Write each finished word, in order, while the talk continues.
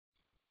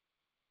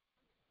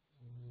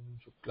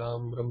शुक्लां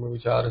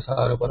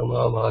ब्रह्मविचारसार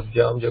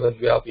परमामाद्यां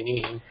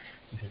जगद्व्यापिनीं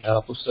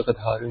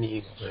धिटापुस्तकधारिणीं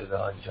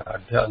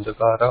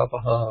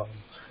वेदाञ्चाढ्यान्धकारापहां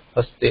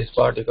हस्ते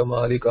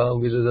स्फाटिकमालिकां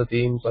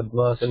विदधतीं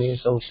पद्मासने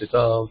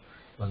संस्थितां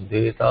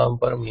वन्दे तां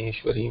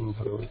परमेश्वरीं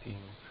भगवतीं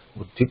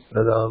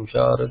बुद्धिप्रदां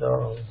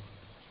शारदाम्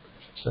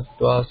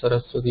सत्त्वा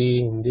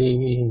सरस्वतीं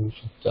देवीं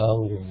सुप्तां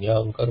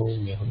गुण्यां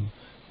करोम्यहं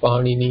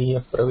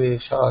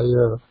पाणिनीयप्रवेशाय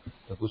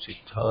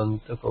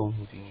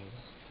लघुसिद्धान्तकौमुदीम्.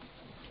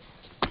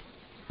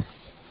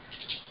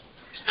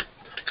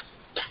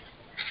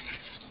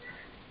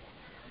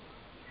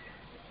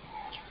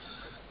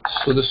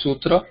 So the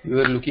sutra we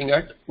were looking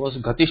at was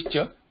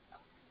Gatischa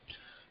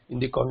in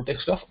the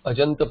context of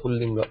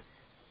AjantaPullinga.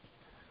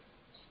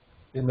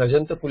 In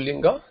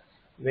AjantaPullinga,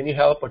 when you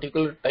have a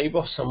particular type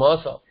of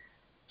samasa,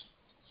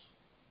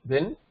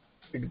 then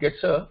it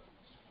gets a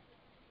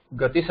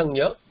Gati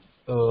Sanya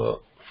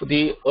for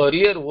the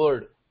earlier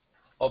word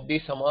of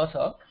the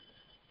samasa,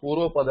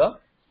 Purvapada.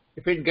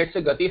 If it gets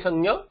a Gati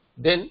Sanya,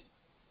 then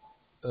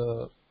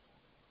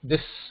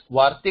this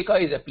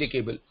Vartika is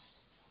applicable.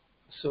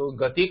 So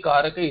Gati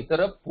Karaka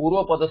Itara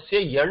Purva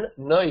Padasya Yan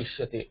Na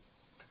Ishyate.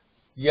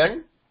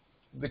 Yan,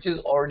 which is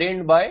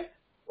ordained by,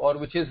 or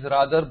which is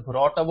rather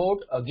brought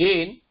about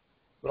again,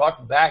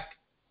 brought back.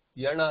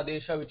 Yan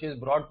Adesha, which is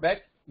brought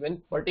back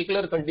when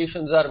particular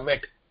conditions are met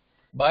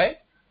by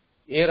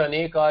Er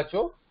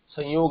Anekacho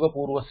Sanyoga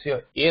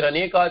Purvasya. Er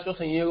Anekacho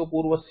Sanyoga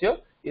Purvasya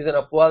is an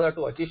apvada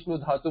to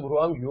Achishnu Dhatu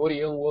Bhruvam Yor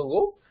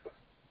Yangu,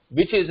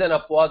 which is an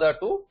apvada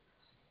to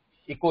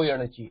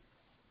Ikoyanachi.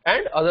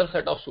 And other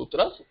set of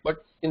sutras,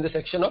 but in the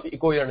section of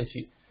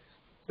Ikoyanachi.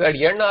 So at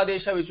Yan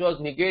Adesha, which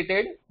was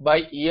negated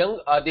by Iyang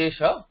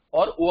Adesha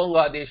or Uang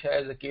Adesha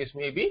as the case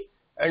may be,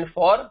 and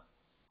for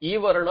E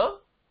Varna,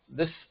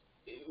 this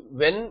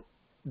when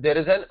there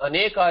is an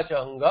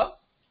Anekacha Anga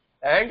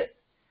and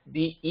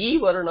the E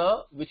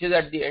Varna which is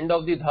at the end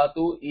of the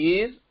Dhatu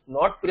is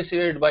not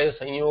preceded by a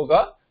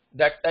Sanyoga,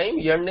 that time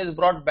Yan is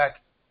brought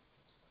back.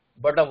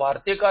 But a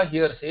Vartika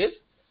here says,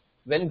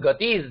 when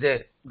Gati is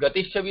there,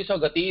 Gatischa we saw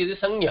Gati is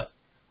a Sanya.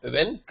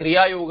 When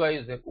Kriya Yoga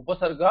is there,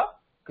 Upasarga,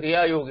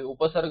 Kriya Yoga,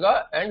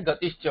 Upasarga and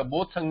Gatischa,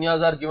 both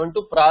Sanyas are given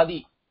to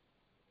Pradi.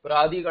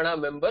 Pradi Gana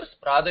members,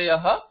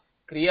 Pradayaha,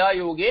 Kriya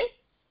Yoge,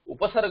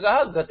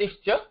 Upasarga,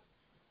 Gatischa,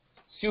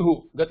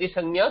 Syuhu, Gati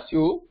Sanya,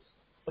 Syuhu,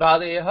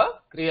 Pradayaha,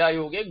 Kriya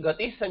Yoge,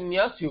 Gati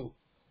Sanya, Syuhu.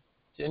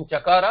 In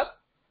Chakarat,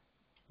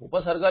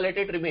 Upasarga let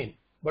it remain.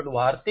 But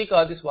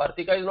Vartika, this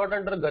Vartika is not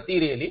under Gati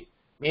really.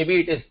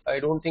 Maybe it is. I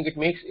don't think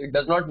it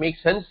does not make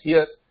sense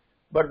here.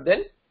 But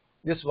then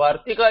this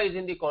Vartika is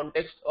in the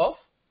context of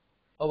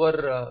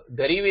our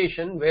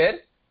derivation, where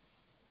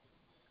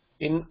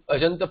in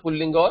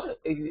AjantaPullinga or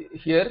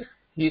here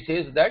he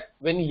says that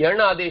when Yan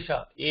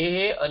Adesha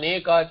Ehe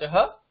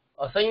Anekachaha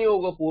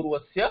Asanyoga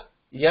Purvasya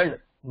Yan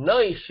Na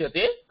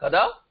Ishyate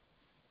Kada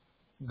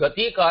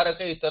Gati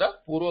Karaka Itara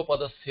Purva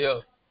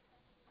Padasya.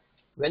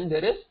 When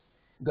there is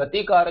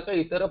Gati Karaka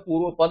Itara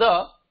Purva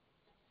Pada,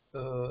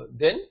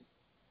 then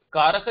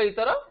Karaka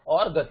Itara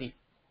or Gati,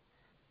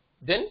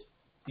 then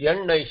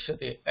Yan Na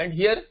Ishyate. And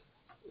here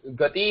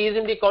Gati is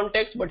in the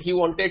context, but he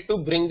wanted to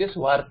bring this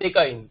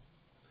Vartika in.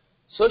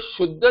 So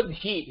Shuddha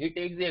Dhi, he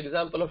takes the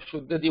example of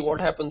Shuddha Dhi. What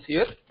happens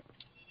here?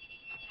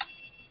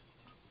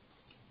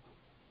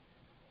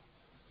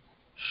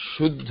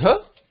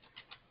 Shuddha.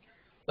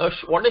 Now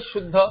what is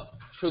Shuddha?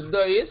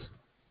 Shuddha is,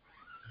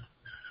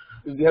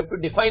 we have to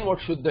define what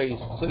Shuddha is.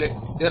 So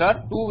there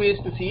are two ways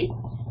to see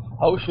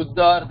how Shuddha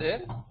are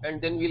there, and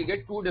then we will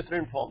get two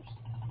different forms.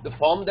 The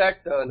form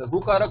that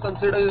Laghukara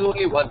considers is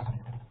only one.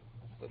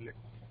 So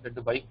let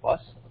the bike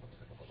pass.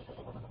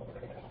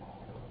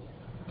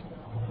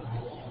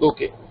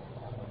 Okay.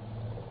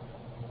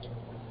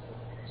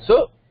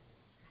 So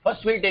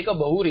first we will take a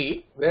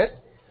Bahuri where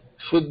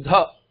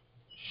Shuddha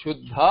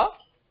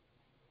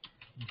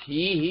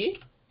Dhihi,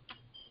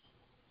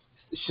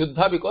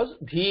 Shuddha because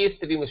Dhi is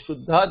three,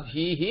 Shuddha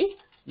Dhihi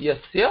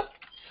Yasya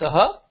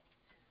Saha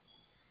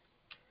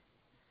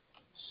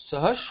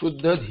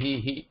Shuddha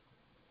Dhihi.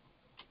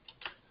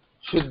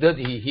 Shuddha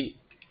Dhihi.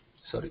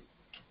 Sorry.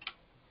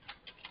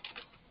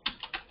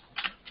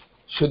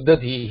 Shuddha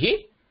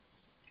Dhihi.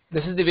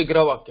 This is the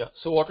Vigraha Vakya.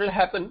 So what will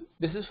happen?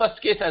 This is first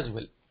case as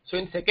well. So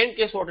in second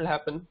case what will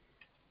happen?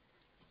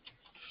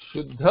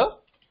 Shuddha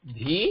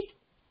Dhi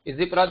is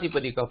the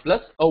Pratipadika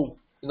plus Au.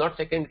 Not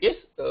second case,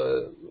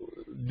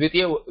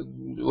 Dvitiya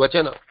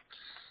Vachana.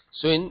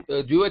 So in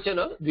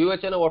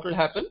Dvivachana what will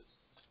happen?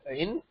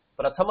 In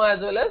Prathama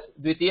as well as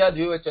Dvitiya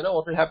Dvivachana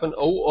what will happen?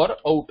 Au or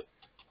out.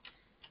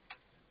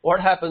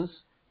 What happens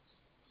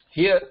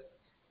here?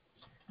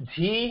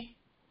 Dhi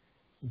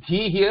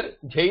here,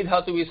 Jai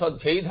Dhatu, we saw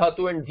Jai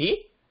Dhatu and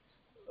Dhi,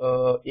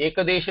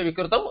 Ekadesha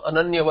Vikritam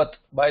Ananyavat.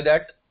 By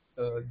that,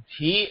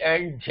 Dhi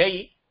and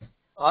Jai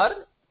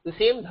are the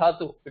same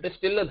Dhatu. It is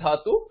still a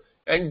Dhatu,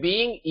 and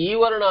being E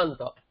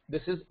Varnanta,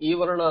 this is E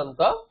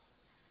Varnanta,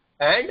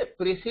 and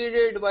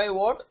preceded by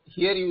what?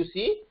 Here you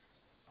see,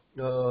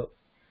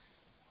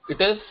 it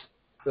is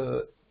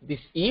this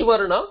E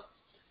Varna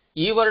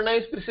E Varna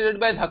is preceded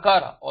by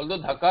Dhakara, although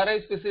Dhakara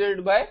is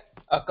preceded by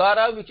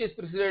Akara, which is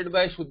preceded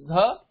by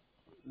Shuddha.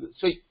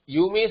 So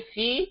you may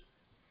see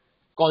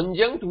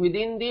conjunct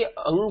within the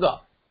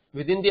Anga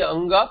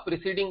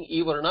preceding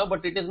E Varna,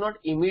 but it is not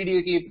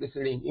immediately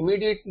preceding.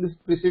 Immediate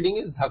preceding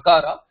is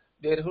Dhakara.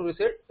 Therefore, we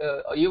said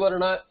E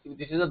Varna,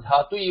 this is a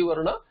Dhatu E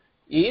Varna,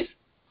 is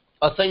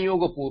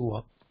Asanyoga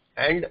Purva.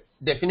 And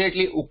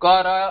definitely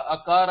Ukara,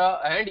 Akara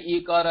and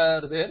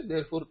Ikara are there.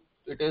 Therefore,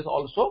 it is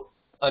also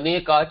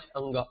Anekach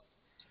Anga.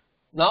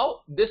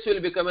 Now, this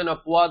will become an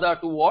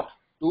Apvada to what?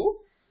 To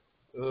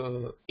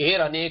Er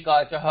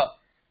Anekachaha.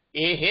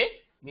 Ehe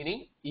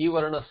meaning E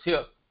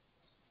Varnasya.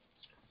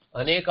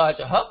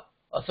 Anekachaha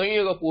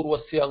Asanyoga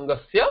Purvasya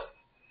Angasya.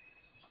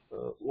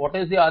 What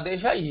is the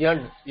Adesha?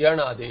 Yan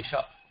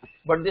Adesha.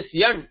 But this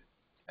Yan,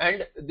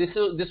 and this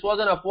was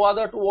an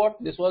Apvada to what?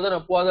 This was an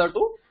Apvada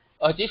to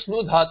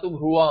Achishnu Dhatu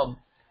Bhruvam.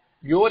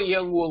 Your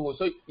Yang Uangu.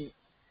 So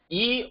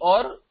E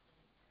or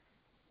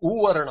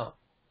U Varna.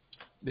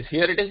 This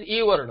here it is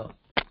E Varna.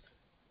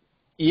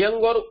 Yang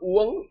or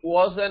Uang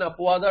was an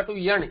Apvada to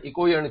Yan,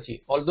 Iko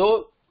Yanchi.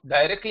 Although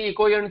directly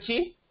Iko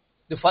Yanchi,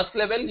 the first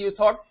level you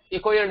thought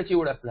Iko Yanchi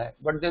would apply.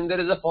 But then there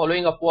is a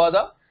following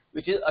Apvada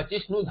which is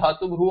Achishnu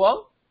Dhatu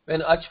Bhruvam.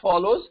 When Ach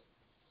follows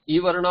E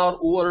Varna or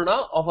U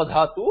Varna of a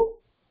Dhatu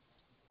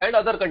and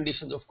other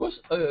conditions, of course,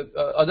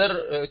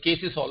 other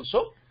cases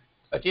also.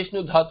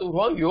 Achishnu Dhatu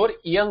Bhruvam, your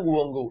Yang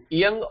Uangu.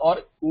 Yang or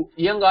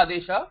Yang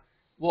Adesha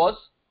was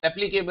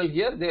applicable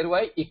here,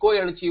 thereby Iko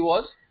Yanchi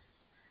was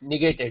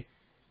negated.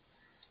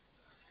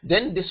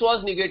 Then this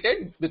was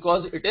negated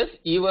because it is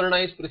E Varna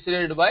is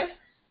preceded by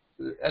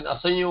an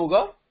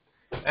Asanyoga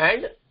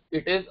and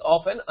it is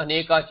of an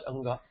Anekach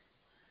Anga,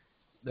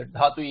 the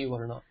Dhatu E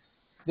Varna.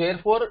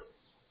 Therefore,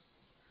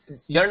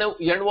 Yan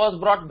was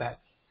brought back.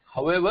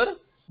 However,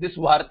 this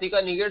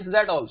Vartika negates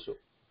that also.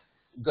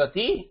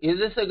 Gati, is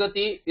this a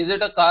Gati? Is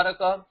it a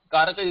Karaka?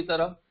 Karaka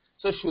Itara.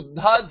 So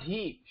Shuddha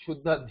Dhi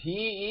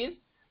is,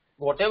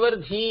 whatever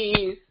Dhi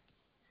is,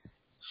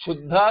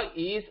 Shuddha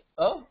is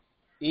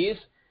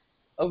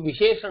a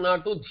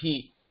Visheshana to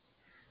Dhi.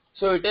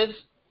 So it is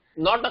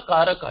not a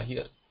Karaka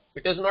here.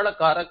 It is not a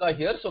Karaka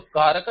here. So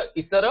Karaka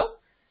Itara,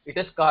 it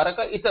is Karaka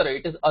Itara.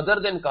 It is other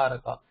than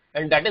Karaka.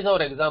 And that is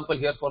our example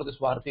here for this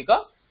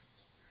Vartika.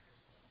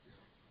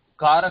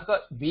 Karaka,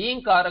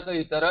 being Karaka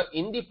Itara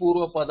in the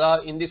Purva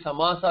Pada, in the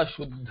Samasa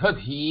Shuddha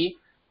Dhi,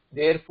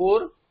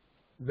 therefore,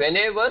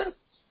 whenever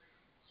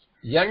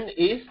Yan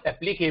is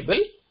applicable,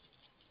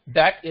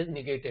 that is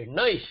negated.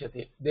 Na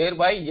Ishyate.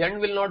 Thereby, Yan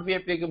will not be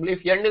applicable.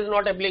 If Yan is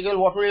not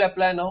applicable, what will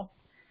apply now?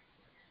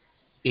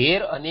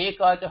 Er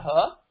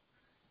Anekachaha,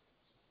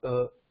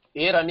 Er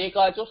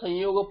Anekacho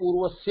Sanyoga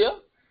Purvasya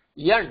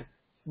Yan.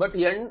 But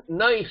Yan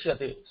na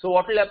Ishyate. So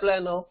what will apply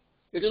now?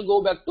 It will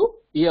go back to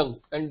Yang,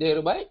 and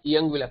thereby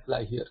Yang will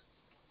apply here.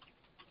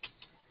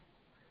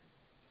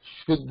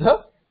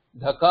 Shuddha,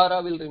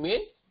 Dhakara will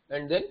remain,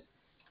 and then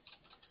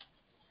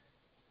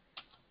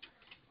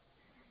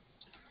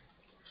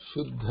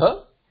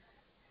Shuddha,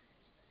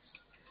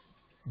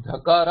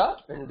 Dhakara,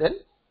 and then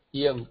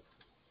Yang.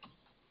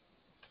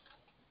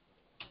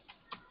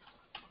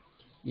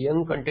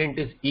 Yang content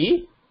is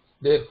E,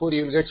 therefore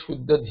you will get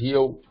Shuddha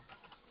Dhiyo.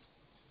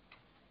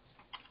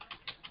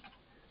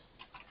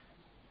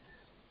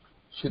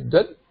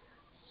 Shuddha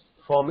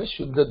form is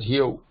Shuddha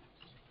Dhiyo.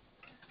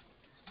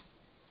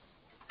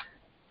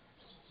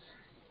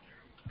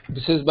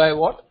 This is by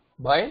what?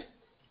 By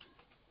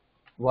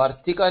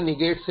Vartika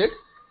negates it,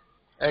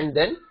 and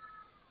then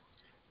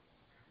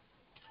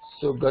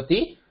so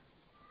Gati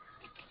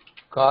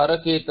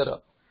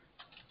Karaketara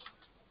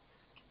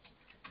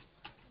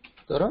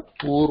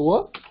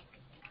Purva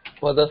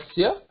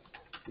Padasya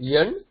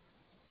Yan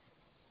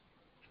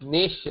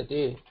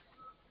Neshyate.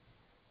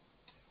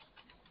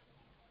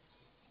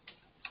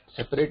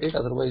 Separate it,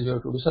 otherwise you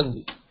have to do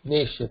Sandhi.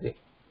 Neshyate.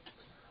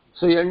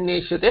 So Yan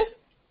Neshyate,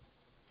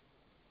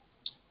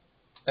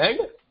 and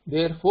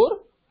therefore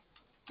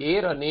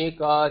Er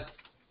Anekach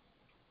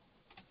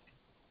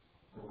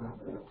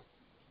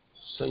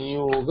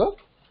Sanyoga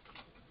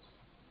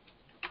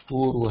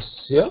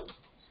Purvasya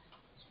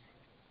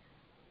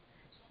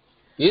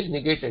is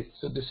negated.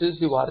 So this is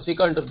the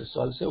Vartika under this.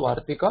 So I'll say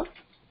Vartika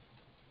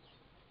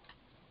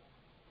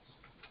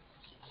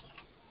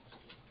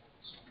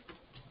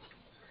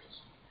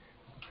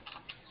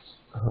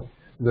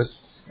good.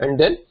 And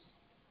then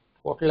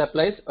what will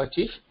apply is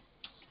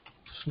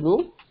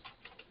Achishnu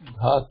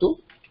Dhatu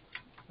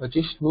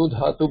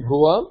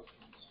Bhruvam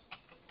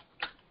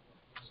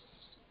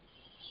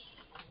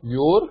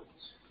Yor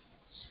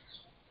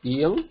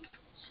Yang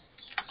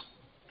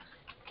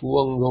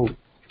Uango,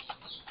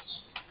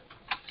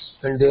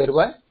 and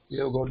thereby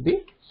you have got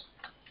the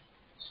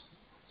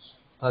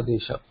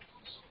Adesha.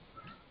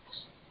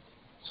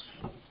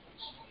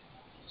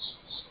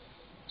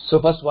 So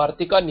first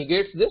Vartika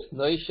negates this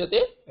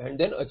Naishyate, and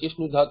then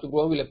Achishnu Dhatu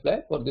Bhruvam will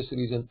apply for this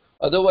reason.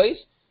 Otherwise,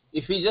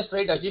 if we just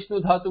write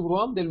Achishnu Dhatu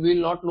Bhruvam, then we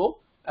will not know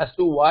as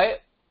to why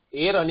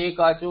Er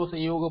Anekacho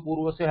Sanyoga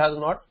Purvasya has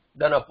not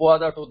done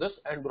Apvada to this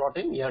and brought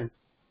in Yan.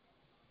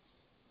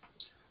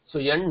 So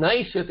yan na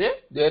ishyate,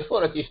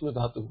 therefore akishnu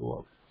dhatu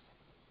bhuvam.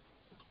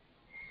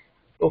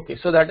 Okay,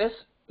 so that is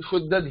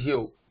Shuddha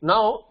Dhyu.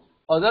 Now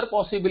other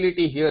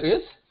possibility here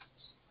is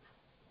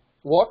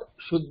what?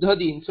 Shuddha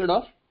Dhi.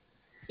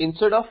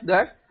 Instead of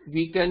that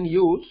we can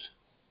use,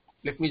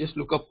 let me just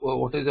look up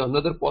what is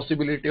another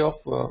possibility of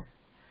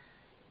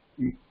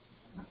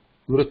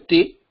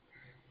Vritti,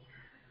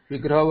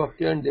 Vigraha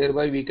Vakya, and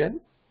thereby we can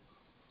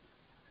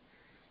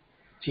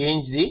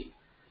change the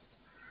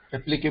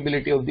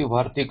applicability of the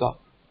Vartika.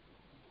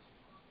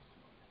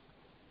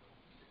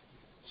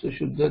 So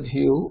Shuddha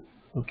Dhyu,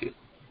 okay.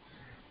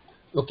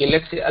 Okay,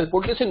 let's say I'll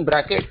put this in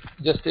bracket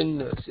just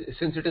in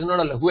since it is not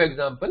a Laghu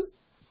example.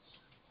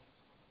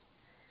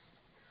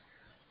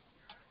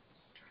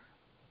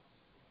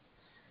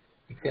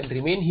 It can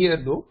remain here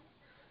though.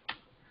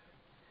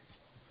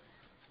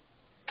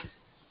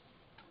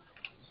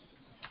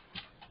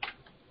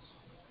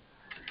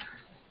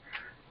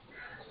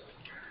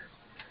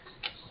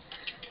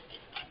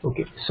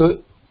 Okay,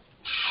 so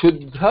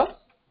Shuddha,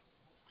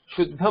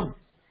 Shuddham,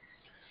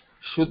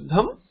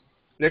 Shuddham,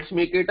 let's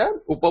make it an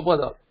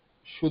Upapada.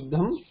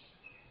 Shuddham,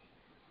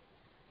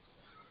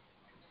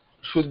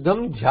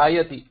 Shuddham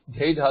Dhyayati,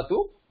 Dhyay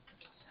Dhatu.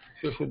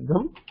 So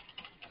Shuddham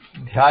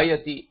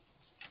Dhyayati.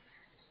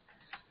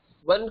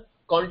 One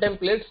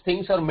contemplates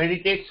things or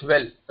meditates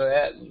well,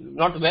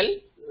 not well,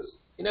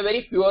 in a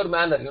very pure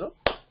manner, you know,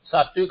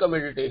 Sattvika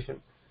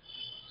meditation.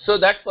 So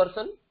that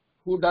person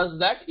who does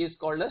that is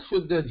called as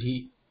Shuddha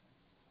Dhi.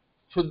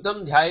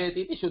 Shuddham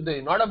Dhyayati iti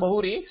Shuddha, not a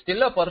Bahuri,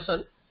 still a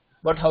person,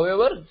 but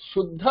however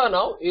Shuddha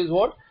now is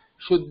what?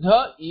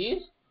 Shuddha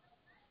is,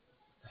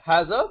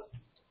 has a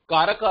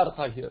Karaka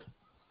Artha here.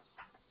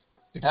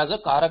 It has a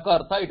Karaka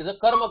Artha, it is a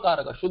Karma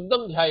Karaka,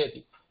 Shuddham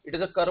Dhyayati. It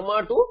is a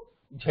Karma to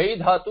Jai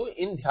Dhatu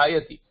in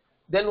Dhyayati.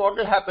 Then what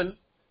will happen?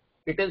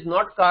 It is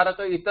not Karaka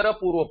Itara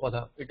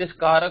Purvapada, it is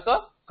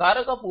Karaka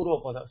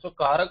Purvapada. So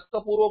Karaka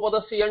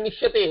Purvapadasya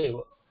Nishyate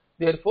eva.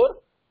 Therefore,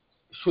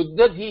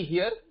 Shuddha Dhi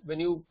here, when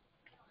you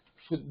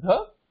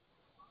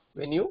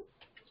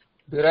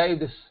derive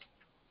this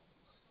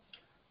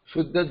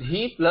Shuddha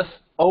Dhi plus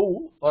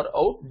Au or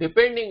Out,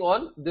 depending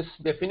on this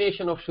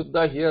definition of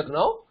Shuddha here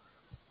now,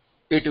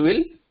 it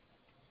will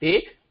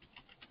take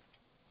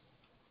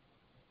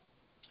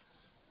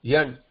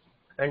Yan,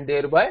 and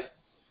thereby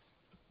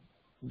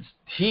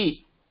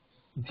Dhi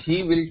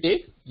will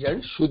take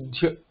Yan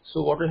Shuddha.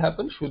 So what will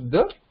happen?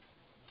 Shuddha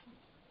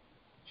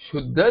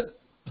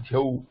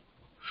Dhyau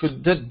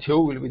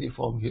will be the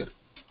form here.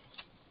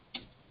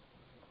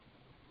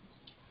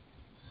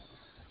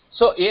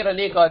 So A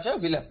Ranekacha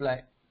will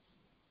apply.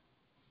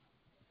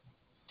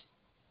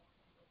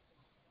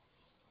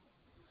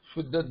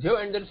 Shuddha Dhyu,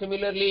 and then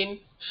similarly in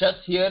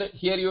Shas here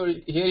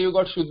you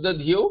got Shuddha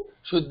Dhyu,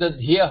 Shuddha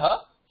Dhyaha.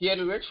 Here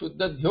you get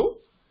Shuddha Dhyu,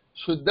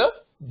 Shuddha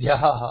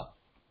Dhyaha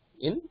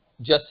in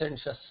Jas and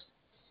Shas,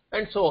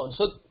 and so on.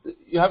 So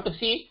you have to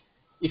see,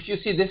 if you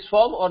see this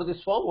form or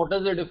this form, what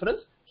is the difference?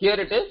 Here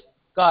it is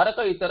Karaka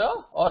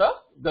Itara or a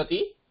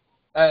Gati,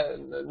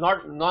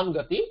 not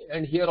non-Gati,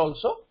 and here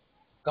also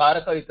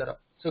Karaka Itara.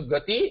 So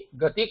Gati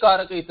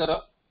Karaka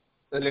Itara.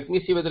 Let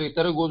me see whether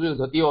Itara goes with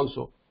Gati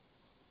also.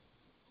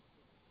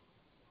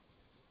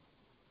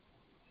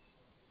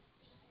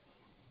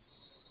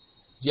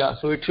 Yeah,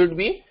 so it should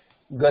be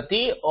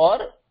Gati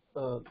or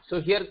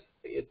so here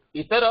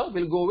Itara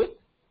will go with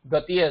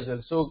Gati as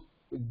well. So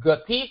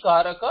Gati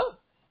Karaka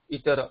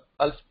Itara.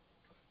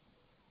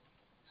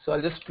 So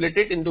I'll just split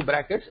it into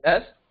brackets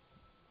as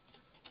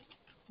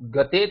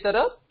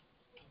Gatetara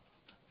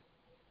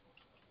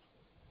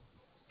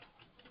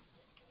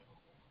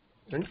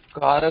and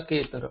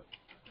Karaketara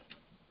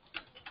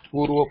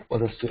Purva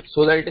Padasya,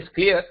 so that it is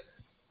clear,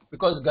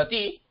 because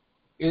Gati,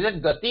 is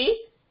it Gati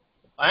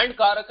and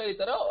Karaka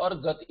Itara, or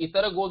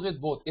Itara goes with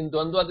both? In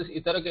Dvandva this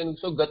Itara can,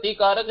 so Gati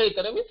Karaka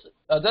Itara means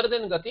other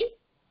than Gati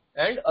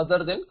and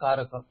other than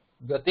Karaka.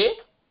 Gati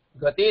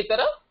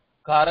Itara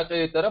Karaka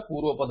Itara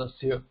Purva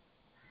Padasya.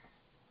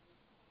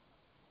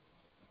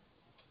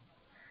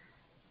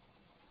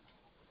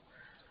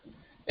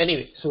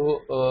 Anyway,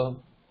 so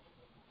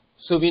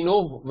we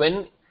know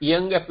when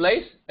Yang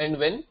applies and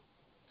when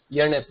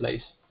Yan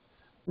applies.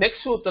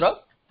 Next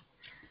sutra,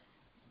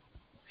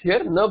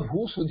 here Na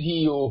Bhu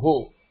Sudhi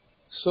Yoho.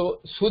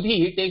 So Sudhi,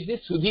 he takes this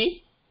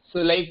Sudhi, so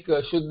like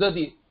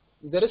Shuddha,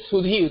 there is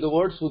Sudhi, the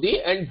word Sudhi,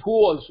 and Bhu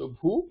also.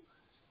 Bhu,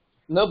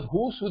 Na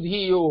Bhu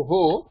Sudhi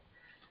Yoho,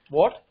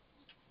 what?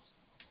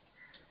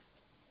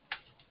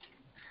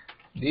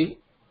 The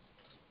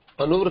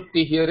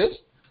Anuvritti here is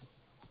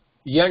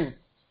Yan.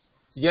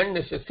 Yan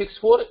is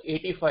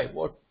 6485.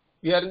 What?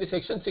 We are in the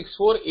section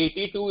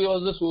 6482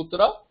 was the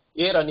sutra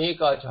Er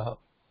Anekacha.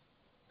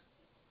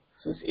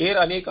 So it's Er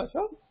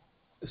Anekacha.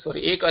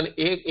 Sorry,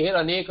 Er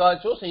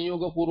Anekacho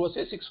Sanyoga Purva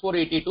se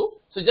 6482.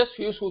 So just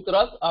few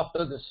sutras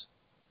after this.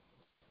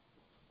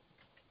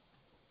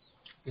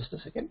 Just a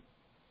second.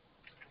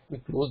 We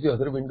close the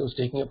other windows,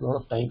 taking up a lot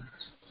of time.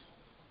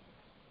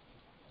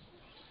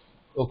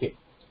 Okay.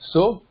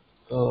 So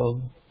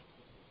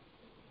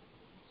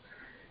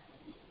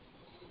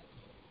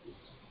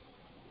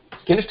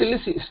Can you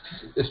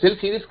still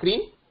see the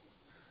screen?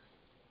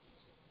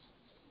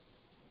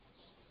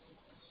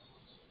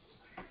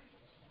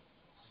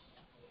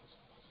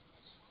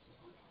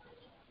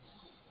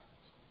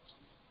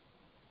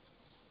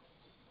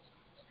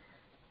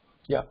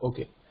 Yeah,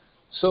 okay.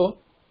 So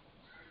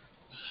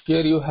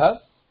here you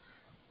have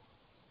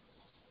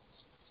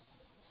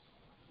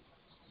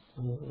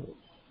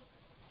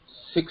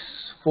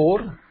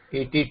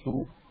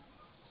 6482.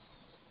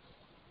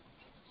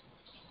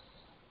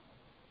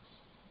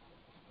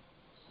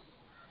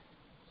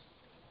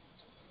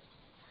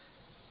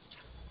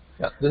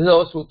 Yeah, this is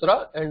our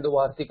sutra and the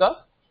Vartika.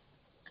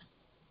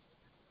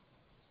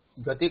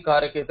 Gati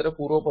karaketara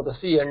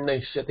purvapadasya yanna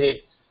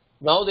ishyate.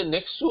 Now the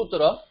next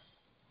sutra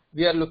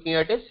we are looking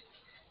at is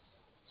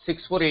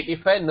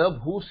 6485. Na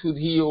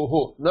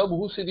bhusudhiyoho. Na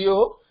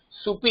bhusudhiyoho.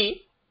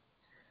 Supi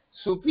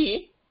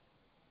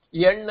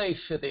yanna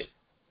ishyate.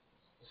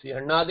 So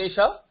yanna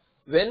adesha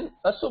when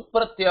a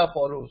supratyaya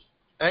follows,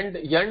 and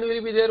yan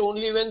will be there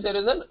only when there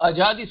is an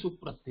ajadi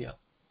supratyaya.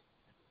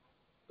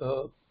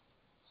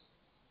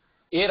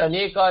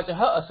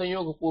 Anekachaha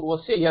asanyog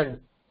purvasya yan,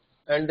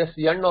 and this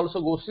yan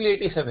also goes till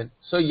 87.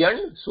 So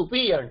yan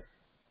supi yan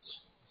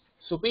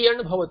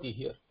bhavati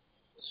here.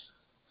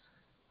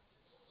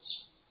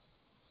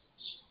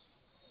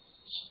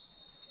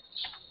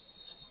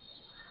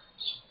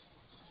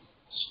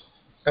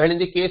 And in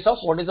the case of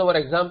what is our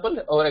example?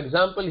 Our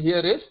example here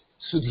is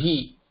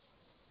Sudhi.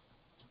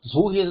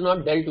 Bhu he is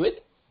not dealt with.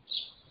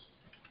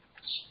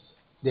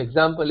 The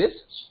example is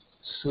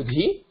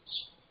Sudhi.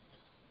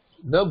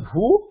 Na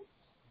bhu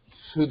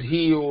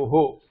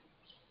sudhiyoho.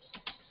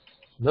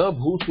 Na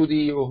bhu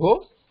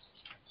sudhiyoho.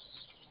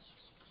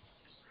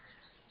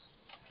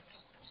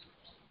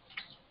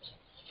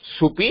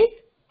 Supi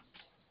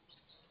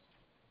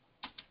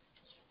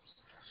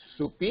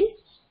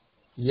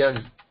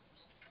yan.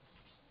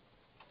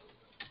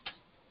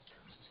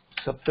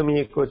 Saptami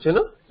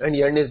ekvachana, and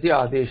yan is the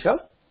adesha.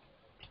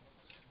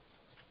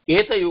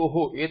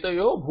 Etayoho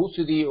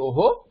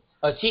bhusudhiyoho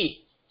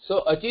achi.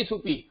 So achi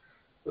supi.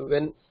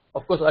 When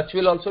of course ach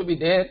will also be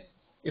there.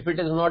 If it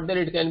is not there,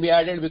 it can be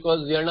added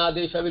because yana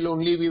adesha will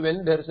only be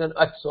when there is an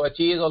ach. So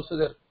achi is also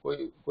there,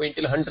 going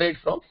till 100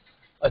 from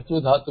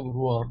achu dhatu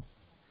bhruvam.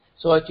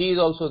 So achi is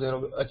also there.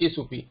 Achi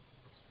supi.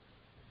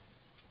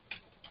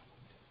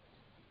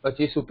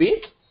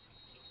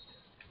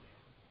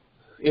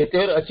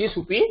 Etayor achi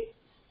supi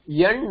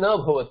yan na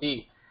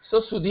bhavati.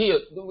 So sudhi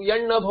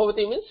yan na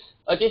bhavati means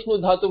achishnu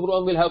dhatu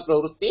bhruvam will have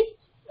pravrutti.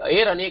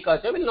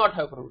 Anekacha will not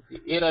have pravrutti.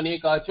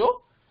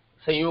 Anekacho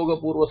sanyoga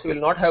purvasya will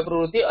not have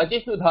pravrutti.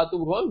 Achishnu dhatu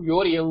bhruvam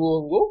yor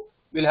yango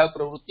will have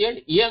pravrutti,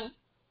 and yang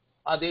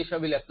adesha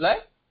will apply.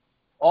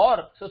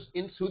 Or so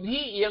in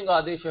sudhi yang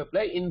adesha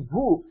apply. In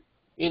bhu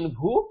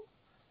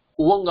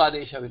uvang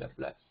adesha will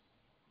apply.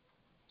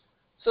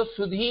 So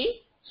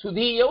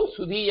sudhiyau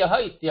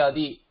sudhiyaha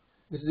ityadi.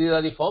 These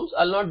are the forms.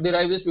 I will not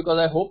derive this because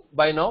I hope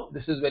by now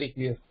this is very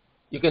clear.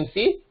 You can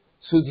see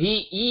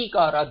Sudhi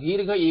ikara,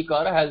 dirgha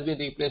ikara has been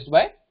replaced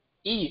by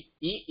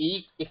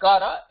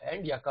ikara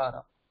and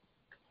yakara.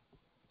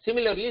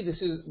 Similarly,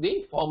 this is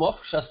the form of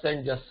shas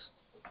and jas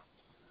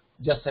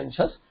and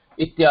shas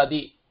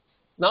ityadi.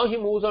 Now he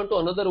moves on to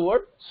another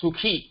word,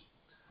 sukhi.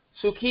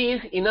 Sukhi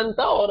is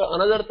inanta or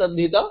another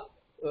tadhita,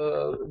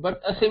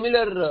 but a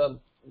similar.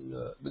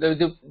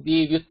 The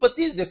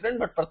vyutpatti is different,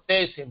 but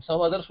pratyay is same. Some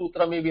other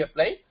sutra may be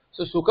applied.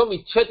 So sukam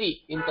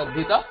ichhati in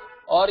tadhita,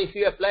 or if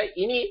you apply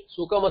ini,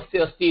 sukam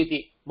asya asti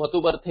iti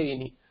matubarte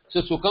ini.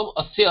 So sukam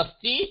asya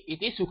asti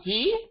iti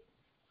sukhi,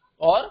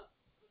 or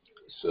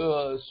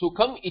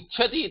sukam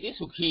ichhati iti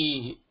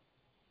sukhi.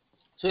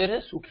 So here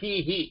is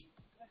sukhi.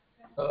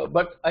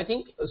 But I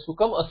think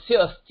sukam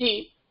asya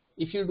asti,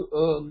 if you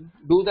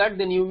do that,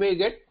 then you may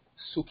get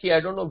sukhi.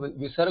 I don't know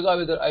visarga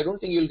whether, I don't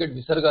think you will get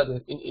visarga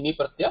there in any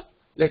pratyaya.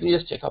 Let me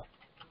just check up.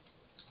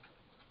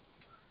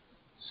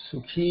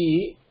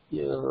 Sukhi.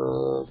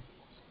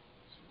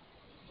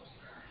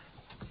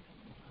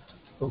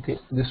 Okay,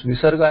 this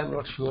visarga I am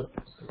not sure.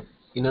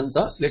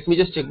 Inanta. Let me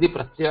just check the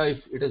pratyaya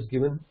if it is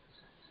given.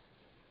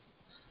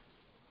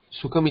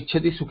 Sukham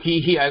ichhati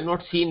sukhihi. I have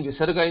not seen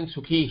visarga in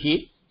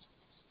sukhihi.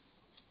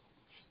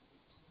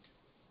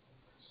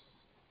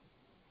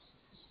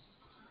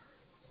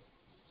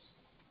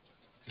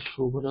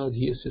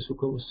 Shobhanadhiyasya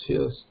sukhamasya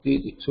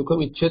asti. Sukham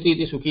ichhati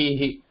iti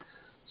sukhihi.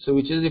 So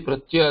which is the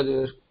pratyaya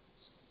there?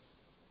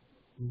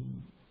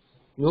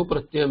 No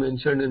pratyaya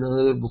mentioned in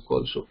another book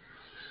also.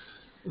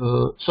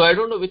 So I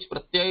don't know which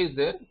pratyaya is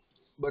there,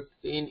 but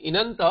in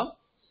inanta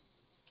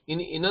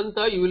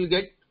you will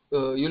get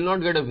you will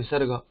not get a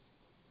visarga.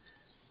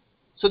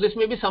 So this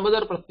may be some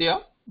other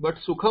pratyaya, but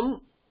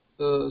sukham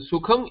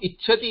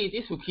ichhati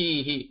iti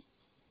sukhihi.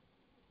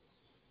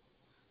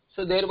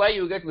 So thereby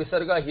you get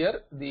visarga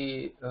here,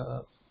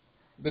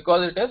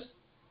 because it is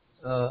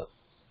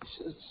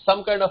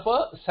some kind of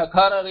a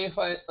sakara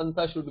refa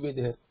anta should be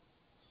there.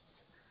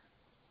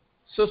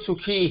 So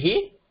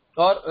sukhihi,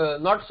 or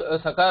not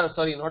sakara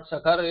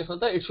refa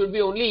anta, it should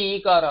be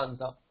only ikara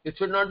anta. It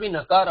should not be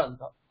nakara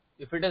anta.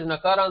 If it is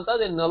nakaranta,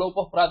 then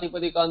nalopah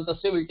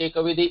pratipadikantasya will take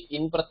away the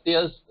in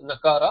pratyas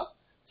nakara.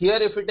 Here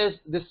if it is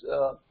this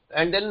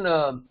and then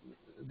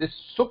this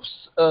sups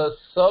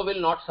sa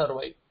will not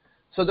survive.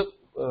 So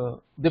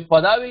the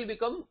pada will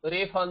become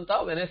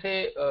refanta. When I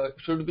say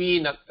should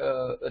be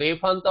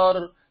refanta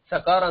or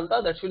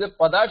sakaranta, that should the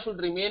pada should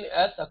remain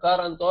as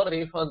sakaranta or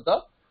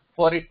refanta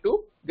for it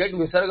to get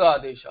visarga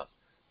adesha.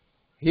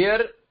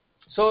 Here,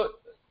 so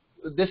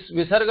this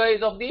visarga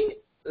is of the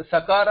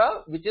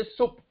sakara, which is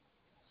sup.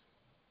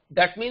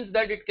 That means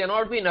that it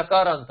cannot be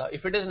nakaranta.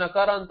 If it is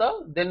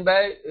nakaranta, then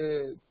by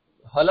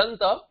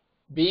halanta,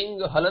 being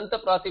halanta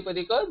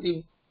pratipadika,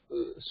 the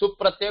sup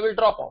pratyaya will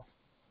drop off.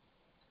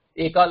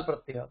 Ekal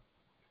pratyaya.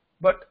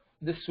 But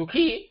the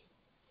sukhi,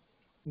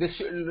 this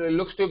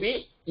looks to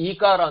be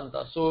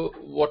ikaranta. So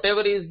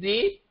whatever is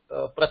the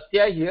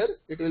pratyaya here,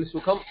 it will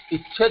sukham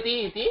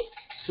ichhati iti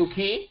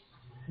sukhi.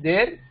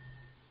 There,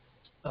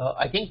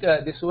 I think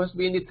this must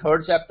be in the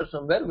third chapter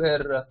somewhere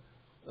where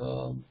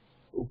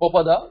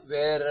upapada,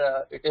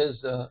 where it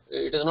is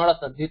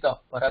not a tadhita,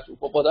 perhaps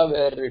upapada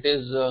where it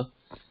is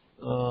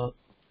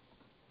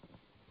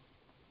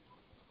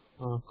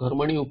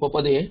karmani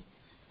upapade.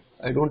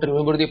 I don't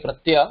remember the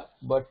pratyaya,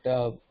 but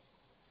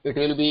it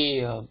will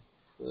be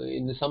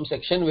in some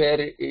section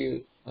where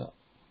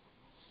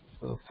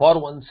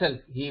for oneself,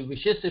 he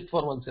wishes it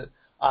for oneself.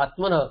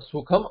 Atmana,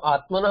 sukham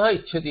atmana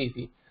ichhati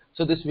iti.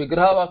 So this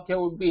vigraha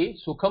vakya would be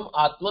sukham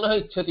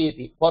atmana ichhati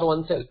iti, for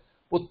oneself.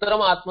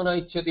 Puttram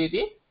atmana ichhati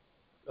iti.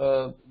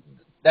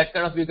 That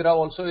kind of vigraha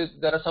also is,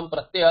 there are some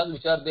pratyayas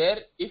which are there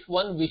if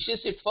one wishes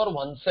it for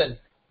oneself.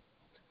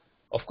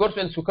 Of course,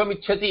 when sukham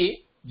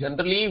ichhati,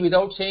 generally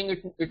without saying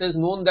it, it is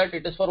known that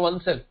it is for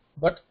oneself.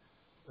 But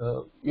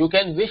you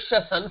can wish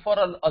a son for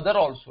another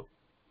also.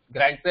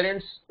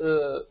 Grandparents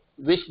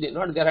wish,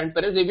 not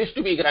grandparents, they wish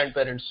to be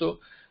grandparents. So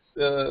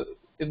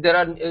if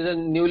there is a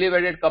newly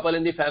wedded couple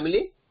in the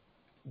family,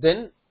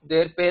 then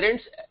their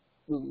parents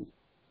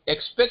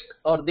expect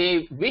or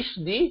they wish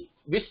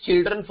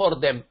children for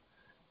them.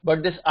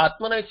 But this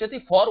atmana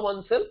ichhati, for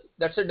oneself,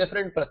 that's a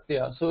different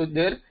pratyaya. So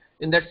there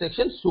in that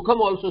section, sukham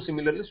also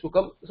similarly,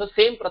 sukham, so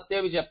same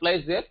pratyaya which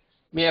applies there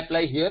may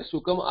apply here.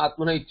 Sukham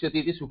atmana ichhati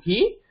iti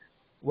sukhi,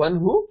 one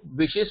who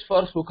wishes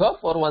for sukha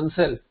for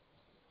oneself.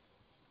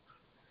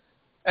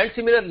 And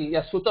similarly,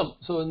 yeah, sutam.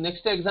 So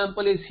next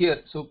example is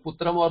here. So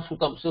putram or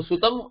sutam. So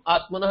sutam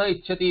atmana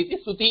ichhati iti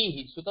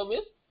sutihi. Sutam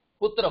is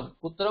putram.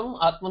 Putram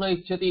atmana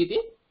ichhati iti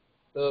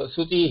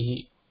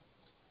sutihi.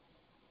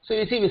 So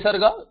you see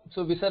visarga.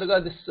 So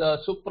visarga, this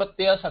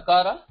supratyaya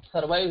sakara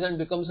survives and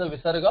becomes a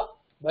visarga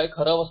by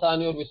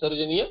kharavasani or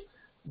visarjaniya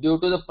due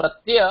to the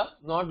pratyaya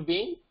not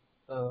being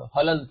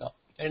halanta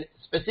and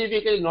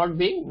specifically not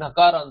being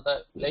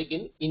nakaranta like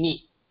in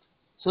ini.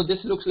 So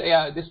this looks like,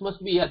 yeah, this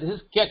must be, yeah, this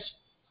is catch.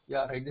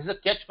 Yeah, right, this is a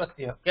catch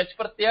pratyaya. Catch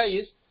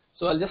pratyaya is,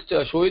 so I'll just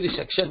show you the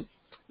section.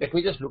 Let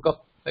me just look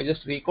up. I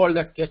just recall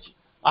that catch.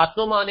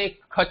 Atmamane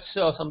khach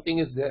or something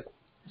is there.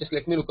 Just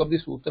let me look up the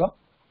sutra.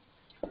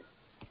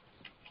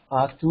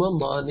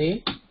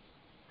 Atmamane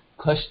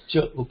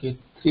khascha. Okay,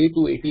 3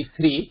 to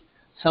 83.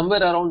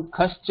 Somewhere around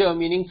khascha,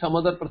 meaning some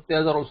other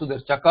pratyayas are also there.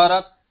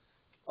 Chakarat,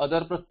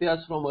 other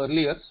pratyayas from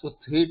earlier. So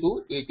 3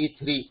 to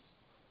 83.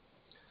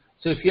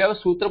 So if you have a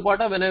sutra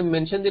pata, when I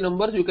mention the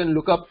numbers, you can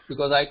look up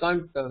because I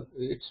can't.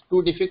 It's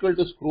too difficult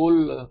to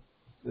scroll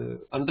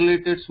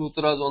unrelated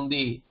sutras on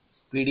the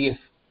PDF.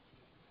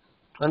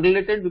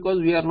 Unrelated because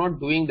we are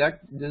not doing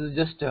that. This is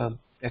just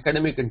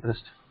academic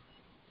interest.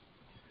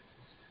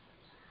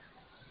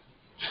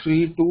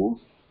 3 to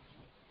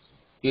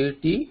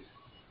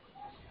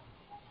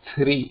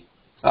 83.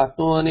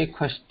 Atmane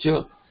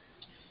khascha.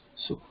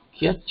 So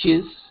catch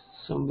is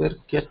somewhere.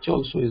 Catch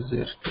also is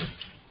there.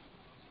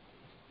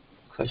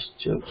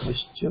 Khascha.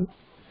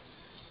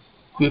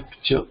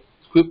 Quipcha.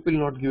 Quip will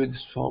not give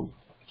this form.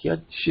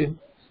 Catch.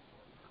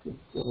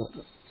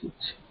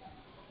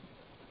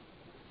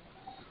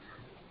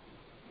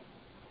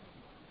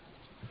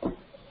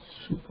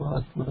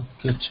 Supatma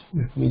catch.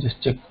 Let me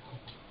just check.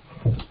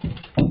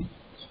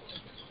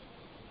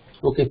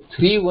 Okay,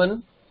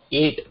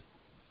 318.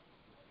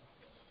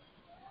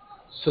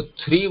 So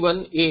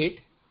 318.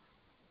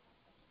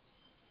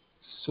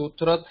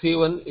 Sutra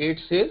 318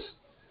 says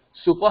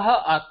Supaha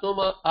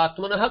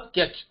atmanah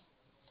catch.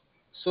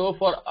 So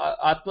for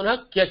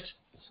atmanah catch.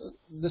 So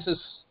this is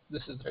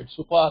right.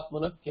 Supa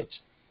atmanah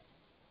catch.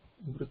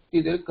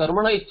 Vritti there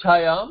karmana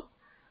ichhayam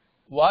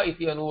va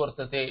iti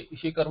anuvartate.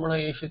 Ishi karmana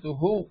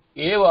yeshituhu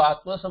eva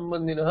atma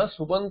sambandhinah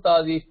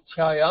subantadi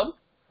ichhayam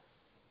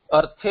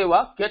arthe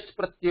va catch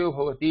pratyayo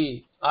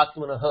bhavati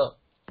atmanah.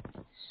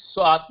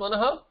 So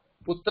atmanah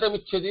putram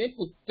ichhati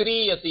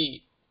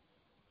putriyati.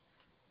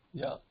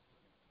 Yeah.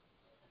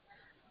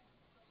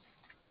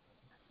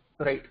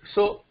 Right.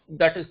 So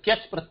that is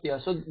catch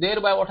pratyaya. So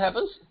thereby what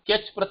happens?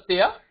 Catch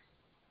pratyaya.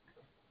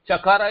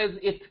 Chakara is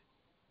it.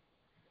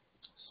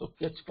 So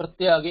catch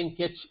pratyaya again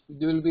catch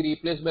will be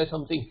replaced by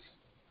something.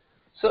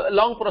 So a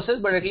long process,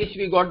 but at least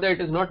we got that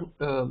it is not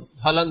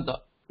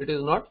halanta. It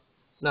is not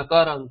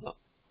nakaranta.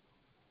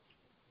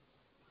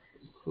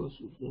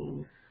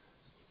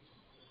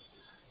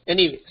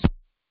 Anyway.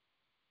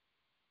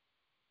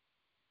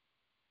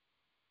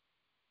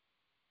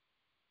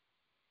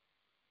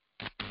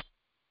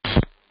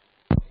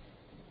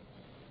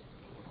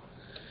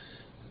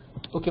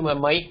 Okay, my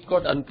mic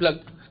got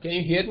unplugged. Can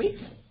you hear me?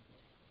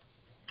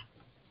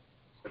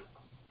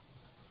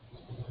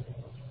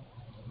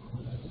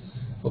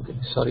 Okay,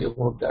 sorry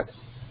about that.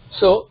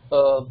 So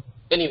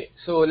anyway,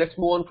 so let's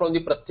move on from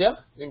the pratyaya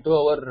into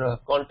our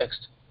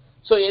context.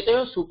 So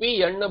एतयोः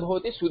सुपि यण् न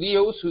भवति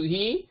सुधियौ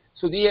सुधी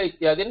सुधीय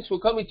इत्यादि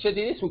सुखम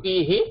इच्छति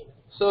सुखीः.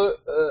 So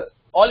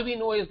all we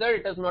know is that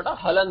it is not a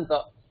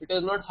halanta. It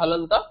is not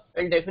halanta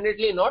and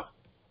definitely not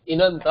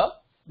inanta.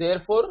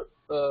 Therefore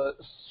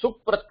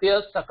suk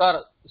pratyaya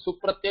sakara,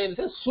 suk pratyaya in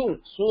the sense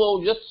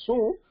su just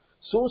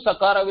su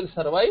sakara will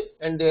survive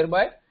and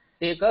thereby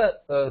take a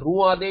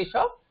ru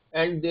adesha,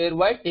 and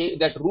thereby take,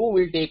 that ru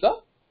will take a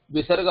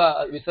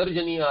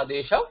visarjaniya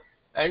adesha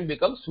and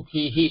become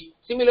sukhihi.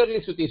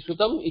 Similarly, suti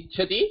sutam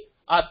ichchati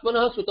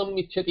atmanah sutam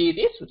ichchati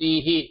iti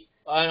sutihi.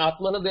 And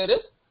atmana there is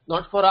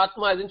not for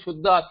atma as in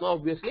shuddha atma,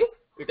 obviously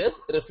it is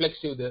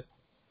reflexive there.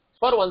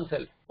 For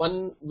oneself,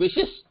 one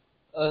wishes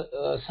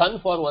son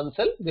for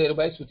oneself,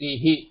 thereby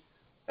sutihi.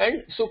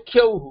 And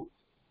sukhyauhu.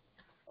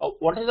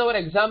 What is our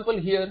example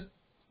here?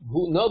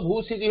 Na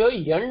bhusidiyo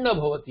yanna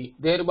bhavati.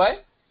 Thereby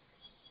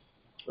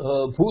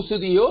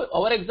bhusidiyo,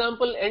 our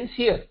example ends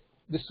here,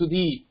 the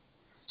sudhi.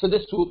 So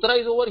this sutra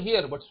is over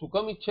here, but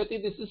sukham ichchati,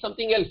 this is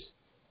something else.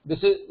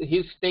 This is, he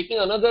is taking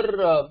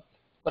another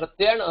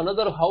pratyaya and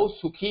another house,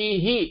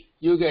 sukhihi,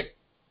 you get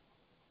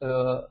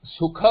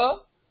sukha.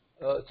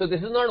 So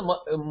this is not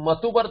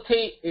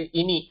matuparthe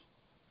ini.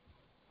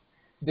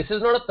 This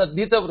is not a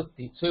tadhita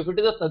vritti. So if it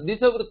is a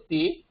tadhita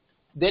vritti,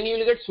 then you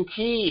will get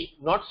sukhi,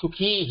 not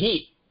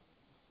sukhihi.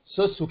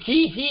 So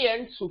sukhihi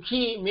and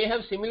sukhi may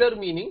have similar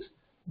meanings,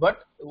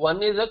 but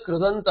one is a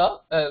krudanta,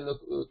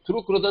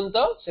 through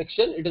krudanta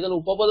section, it is an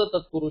upapada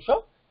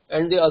tatpurusha,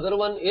 and the other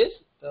one is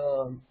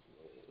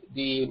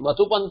the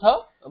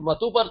matupantha,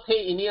 matuparthe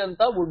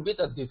iniyanta would be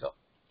tadhita,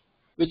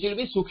 which will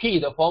be sukhi,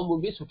 the form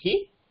would be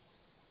sukhi.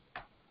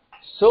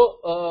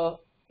 So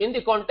in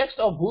the context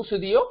of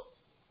bhusudiyo,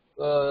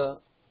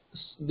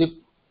 the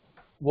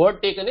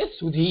word taken is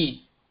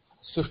sudhi,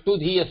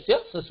 sushtudhiyasya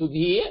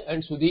sasudhiye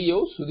and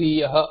sudhiyo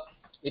sudhiyah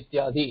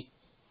ityadi.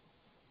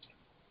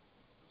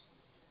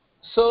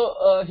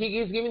 So he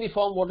is giving the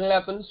form, what will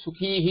happen?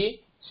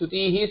 Sukhihi,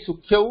 sutihi,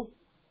 sukhyau,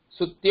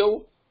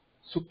 sutyau,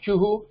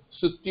 sukhyuhu,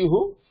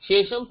 sutyuhu,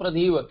 shesham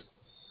pradhivat.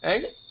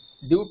 And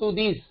due to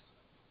these,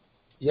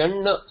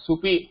 yanna,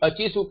 supi,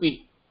 achi,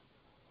 supi,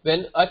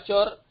 when ach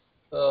or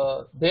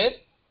there,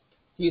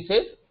 he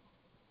says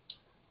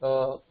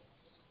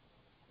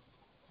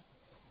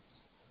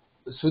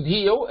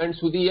sudhiyau and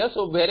sudhiya.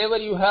 So wherever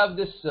you have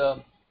this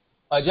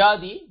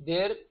ajadi,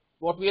 there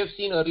what we have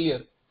seen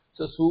earlier.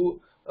 So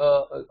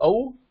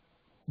au,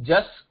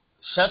 jas,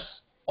 shas,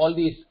 all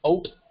these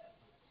out,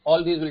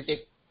 all these will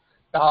take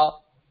ta,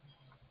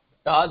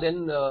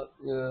 then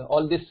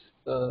all this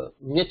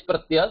nyach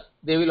pratyas,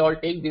 they will all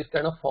take these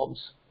kind of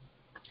forms.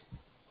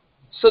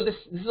 So this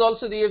is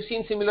also, we have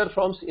seen similar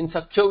forms in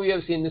sakhyau, we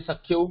have seen the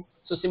sakhyau.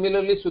 So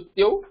similarly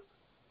sutyau,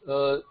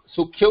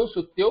 sukhyau,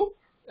 sutyau,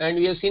 and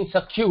we have seen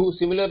sakhyuhu,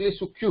 similarly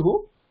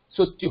sukhyuhu,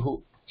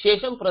 sutyuhu,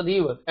 shesham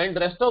pradhivat, and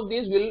rest of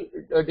these will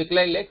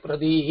decline like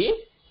pradhihi,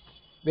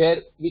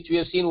 which we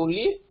have seen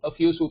only a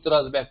few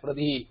sutras back.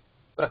 Pradhi,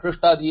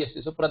 prakrishtadi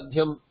asti. So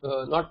pradhyam,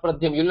 not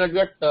pradhyam. You will not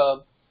get.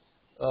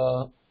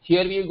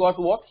 Here we got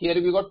what? Here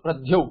we got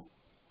pradhyau,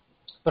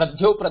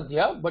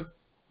 pradhya. But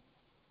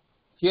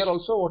here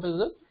also, what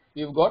is it?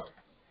 We've got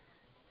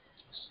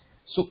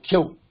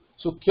sukhyau,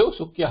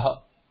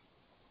 sukyah.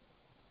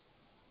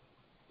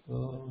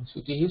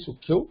 Sutihi,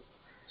 sukhyau,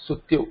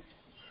 sutyau.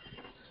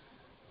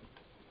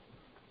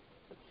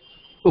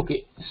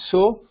 Okay,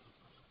 so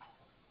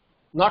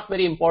not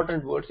very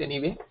important words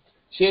anyway.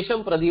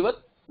 Shesham pradhivat.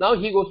 Now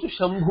he goes to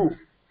Shambhu,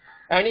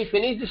 and he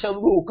finished the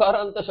Shambhu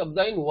Ukaranta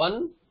Shabda in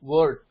one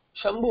word.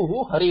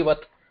 Shambhu Harivat.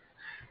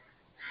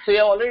 So you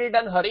have already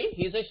done Hari.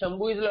 He says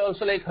Shambhu is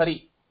also like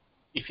Hari.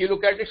 If you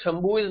look at it,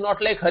 Shambhu is not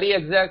like Hari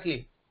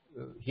exactly.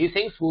 He is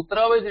saying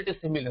sutra wise it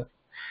is similar,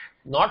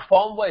 not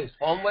form wise.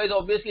 Form wise,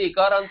 obviously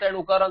Ikaranta and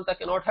Ukaranta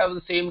cannot have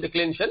the same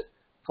declension.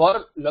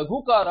 For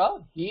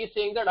Laghukara, he is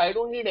saying that I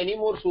don't need any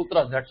more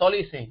sutras. That's all he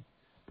is saying.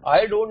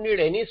 I don't need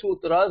any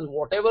sutras.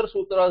 Whatever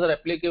sutras are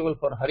applicable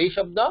for Hari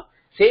Shabda,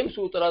 same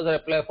sutras are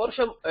apply for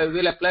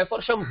will apply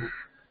for Shambhu.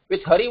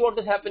 With Hari, what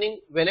is happening?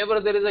 Whenever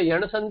there is a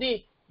Yan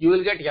Sandhi, you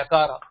will get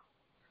Yakara.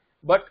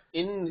 But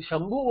in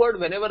Shambhu word,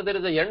 whenever there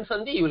is a Yan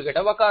Sandhi, you will get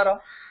a Vakara.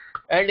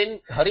 And in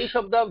Hari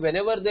Shabda,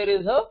 whenever there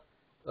is a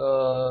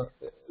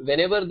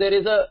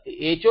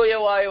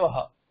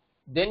Echoyavayavaha,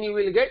 then you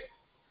will get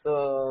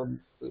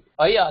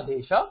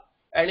Ayadesha.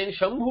 And in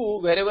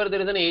Shambhu, wherever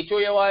there is an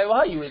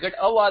Echoyavayavaha, you will get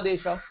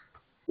Avadesha.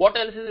 What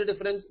else is the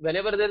difference?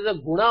 Whenever there is a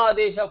Guna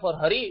Adesha for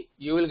Hari,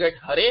 you will get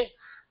Hare.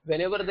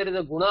 Whenever there is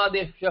a Guna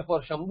Adesha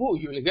for Shambhu,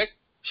 you will get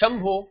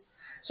Shambho.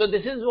 So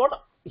this is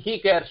what he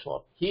cares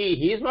for.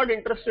 He is not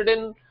interested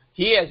in,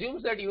 he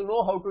assumes that you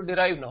know how to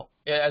derive now,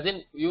 as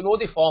in you know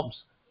the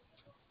forms.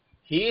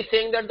 He is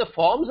saying that the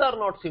forms are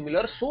not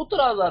similar,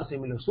 sutras are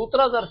similar.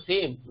 Sutras are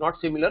same, not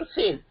similar,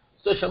 same.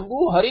 So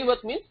Shambhu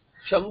Harivat means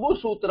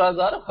Shambhu sutras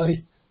are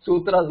Hari,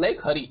 sutras like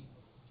Hari.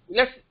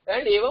 And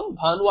evam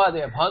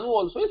Bhanuadaya, Bhanu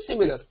also is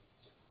similar.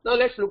 Now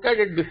let's look at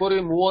it. Before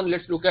we move on,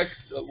 let's look at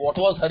what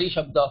was Hari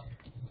Shabda.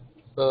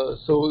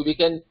 So we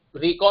can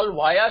recall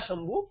via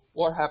Shambhu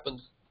what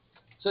happens.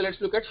 So let's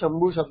look at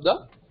Shambhu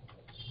Shabda.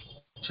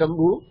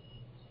 Shambhu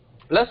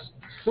plus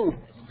Su.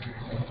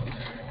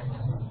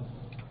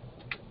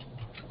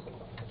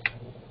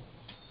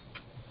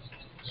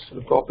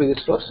 So copy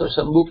this first. So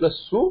Shambhu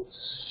plus Su,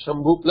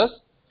 Shambhu plus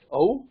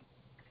Au,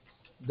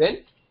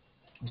 then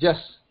Jas.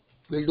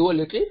 We'll do a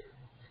little.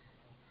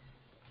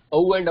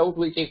 Au and Out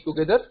will take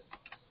together.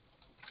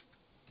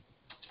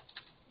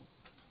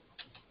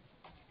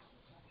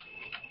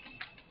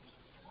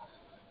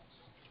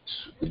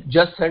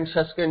 Jas and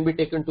Shas can be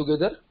taken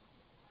together.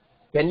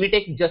 Can we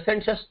take Jas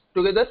and Shas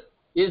together?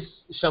 Is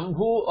Shambhu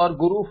or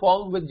Guru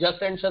form with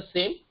Jas and Shas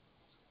same?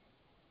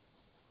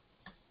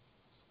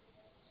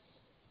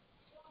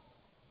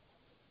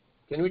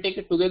 Can we take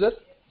it together?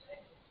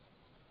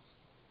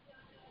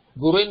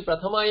 Guru in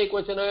Prathama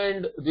Ekvachana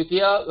and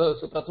Dvitiya,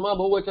 so Prathama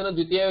Bahuvachana,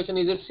 Dvitiya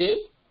Vachana, is it same?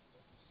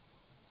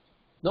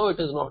 No, it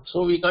is not.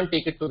 So we can't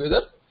take it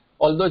together.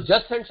 Although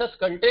Jas and Shas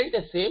content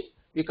is same,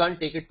 we can't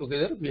take it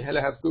together. We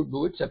have to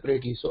do it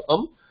separately. So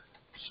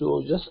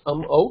so just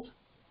out,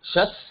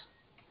 Shas,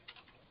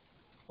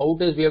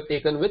 out is we have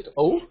taken with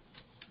Au,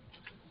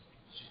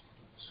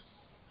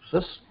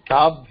 Shas,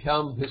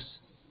 Tabhyam Bhis.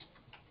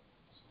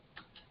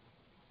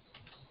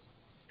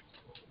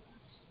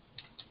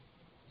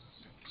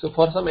 So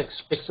for some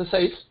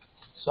exercise,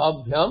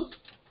 Swabhyam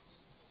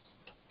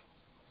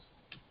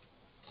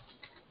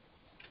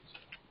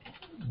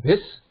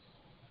Bhis,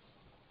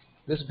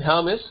 this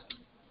Bhyam is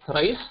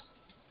thrice,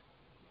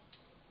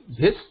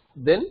 Bhis,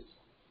 then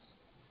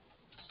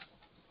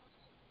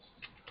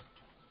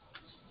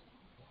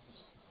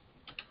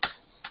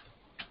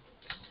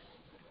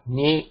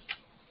Ni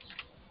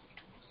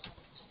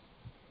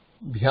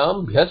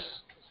Bhyam Bhyas,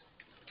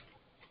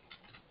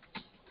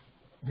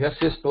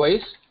 Bhyas is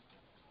twice,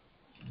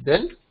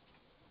 then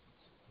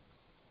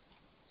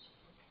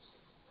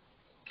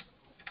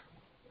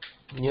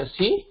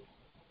Nyasi,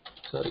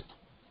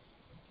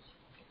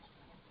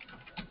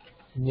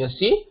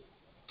 Nyasi,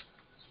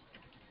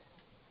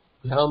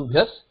 Bhyam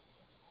Bhyas,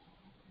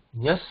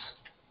 Nyas,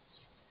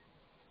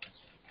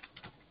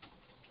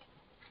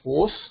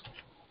 Os,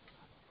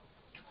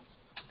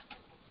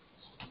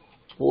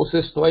 Os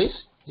is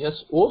twice,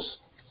 Nyas, Os,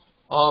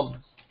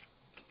 Am.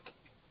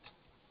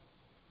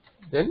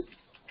 Then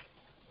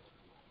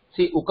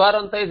see,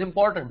 Ukaranta is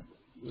important.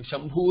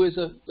 Shambhu is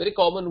a very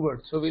common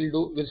word, so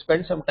we'll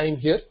spend some time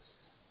here.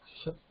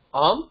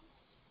 Am,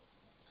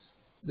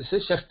 this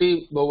is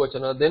Shashti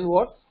Bahuvachana. Then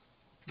what?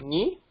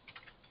 Ni,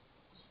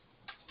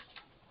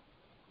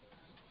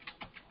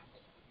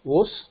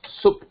 Os,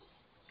 Sup.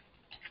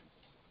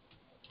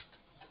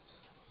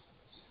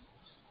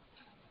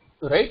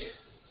 Right?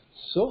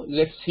 So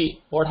let's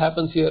see what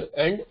happens here.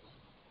 And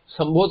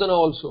Sambodhana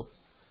also.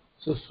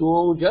 So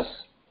Suaujas,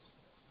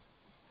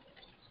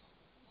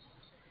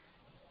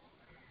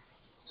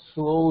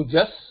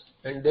 Suaujas,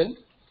 and then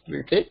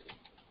we'll take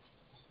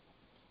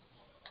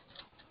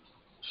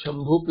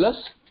Shambhu plus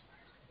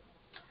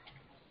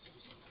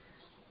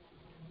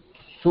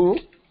Su,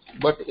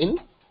 but in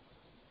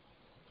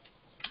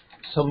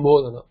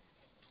Sambodhana.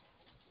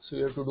 So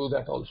you have to do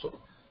that also.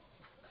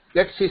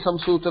 Let's see some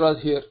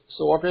sutras here.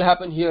 So what will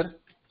happen here?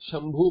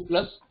 Shambhu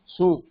plus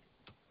Su.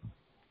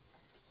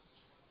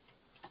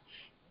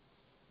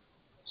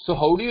 So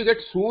how do you get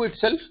Su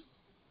itself?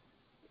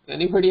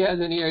 Anybody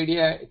has any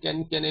idea?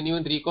 Can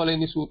anyone recall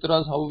any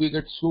sutras how we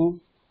get Su?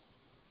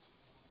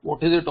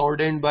 What is it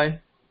ordained by?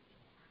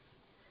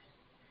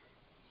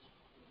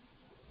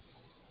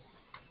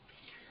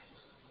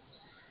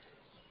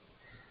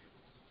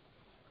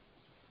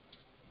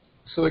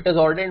 So it is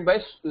ordained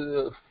by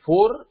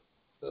fourth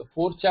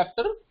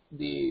chapter,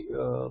 the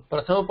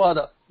Prathama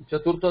Pada,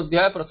 Chaturtha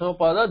Adhyaya, Prathama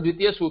Pada,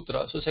 Dvitiya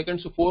Sutra. So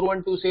second, so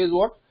 412 says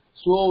what?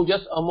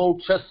 Suaujas,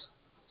 Amauchas.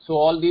 So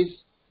all these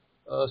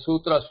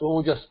sutras,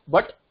 Suaujas,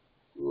 but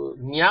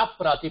Nyap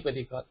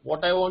Pratipadika.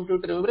 What I want you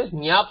to remember is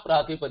Nyap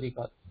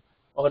Pratipadika.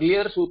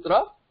 Earlier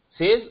sutra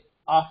says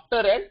after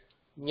an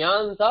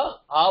Nyanta,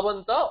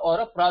 Avanta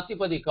or a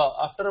Pratipadika.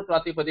 After a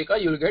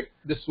Pratipadika you will get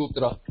this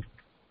sutra.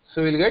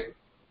 So we will get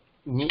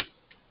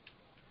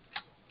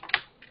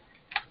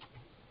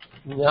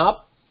Nyap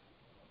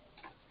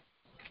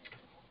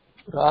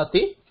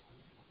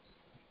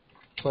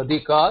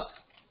Pratipadikat,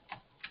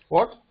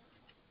 what?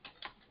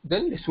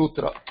 Then the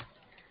sutra.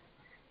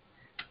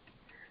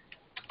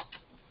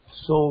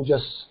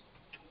 Suaujas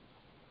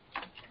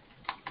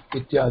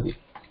ityadi.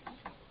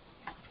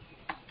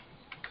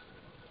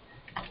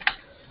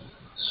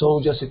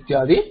 Suaujas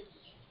ityadi.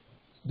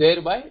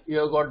 Thereby you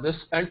have got this,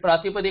 and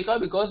Pratipadika,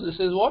 because this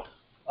is what?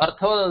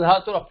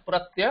 Arthavadadhatur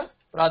apratya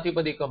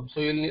Pratipadikam. So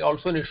you will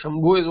also need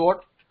Shambhu is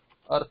what?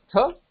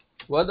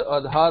 अर्थवद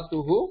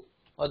अधातुः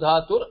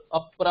अधातुर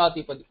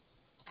अप्रातिपदि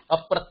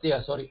अप्रत्यय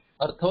sorry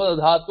अर्थवद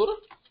अधातुर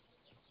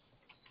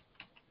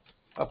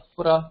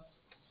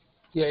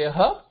अप्रत्ययः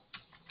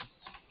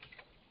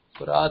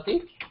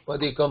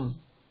प्रातिपदिकम्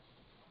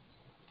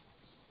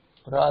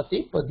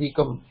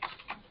प्रातिपदिकम्.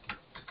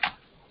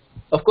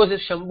 Of course,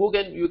 if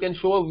Shambhu you can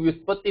show a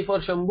Vyutpatti for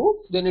Shambhu,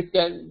 then it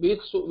can be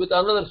with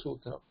another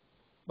sutra.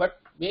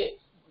 But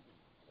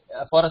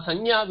for a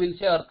Sanya, we'll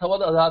say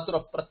Arthavad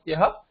Adhatur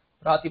Apratyah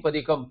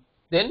Pratipadikam.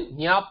 Then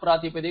Nya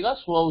Pratipadika,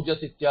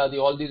 Swaujas Ityadi,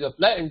 all these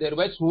apply and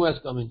thereby Snu has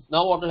come in.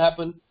 Now what will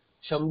happen?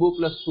 Shambhu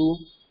plus Su,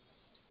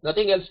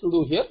 nothing else to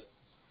do here.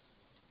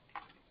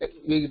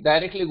 We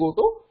directly go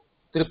to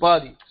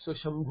Tripadi. So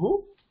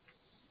Shambhu,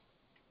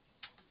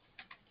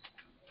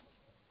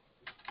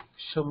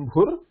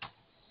 Shambhur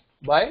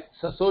by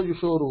Saso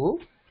Jushoruhu,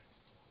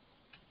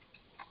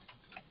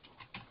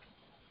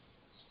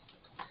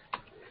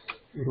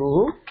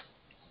 Ruhu,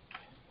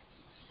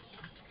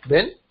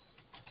 then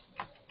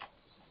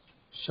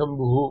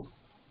Shambhu.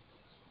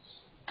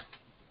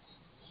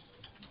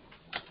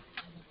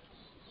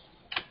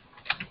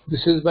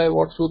 This is by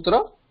what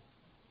sutra?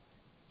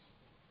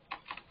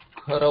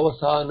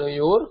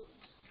 Kharavasanayor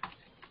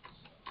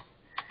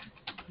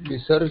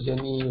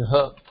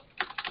Visarjaniyah.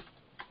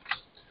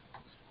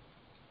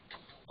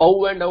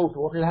 Out and out,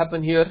 what will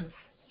happen here?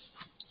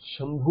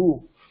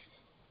 Shambhu.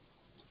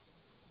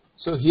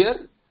 So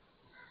here,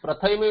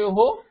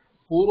 Prathamayoho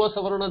Purva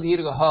Savarna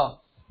Dirgha.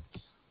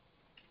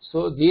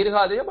 So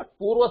Dirgha Adesha, but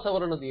Purva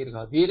Savarna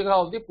Dirgha. Dirgha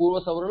of the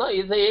Purva Savarna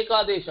is the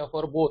Ekadesha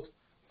for both.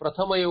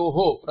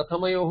 Prathamayoho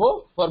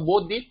for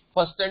both the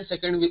first and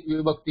second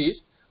vibhaktis.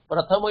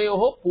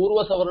 Prathamayoho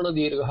Purva Savarna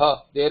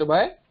Dirgha.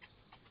 Thereby,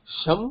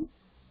 Shambhu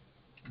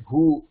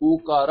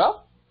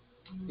Ukara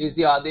is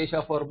the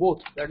Adesha for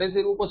both. That is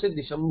the Rupa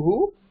Siddhi.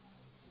 Shambhu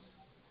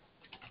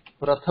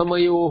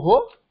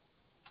Prathamayoho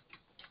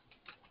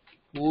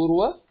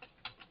Purva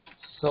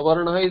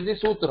Savarna is the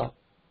Sutra.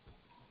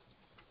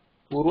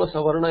 Purva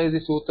Savarna is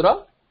the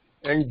Sutra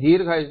and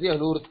Dirgha is the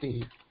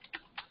Anurti,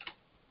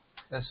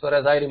 as far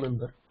as I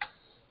remember.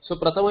 So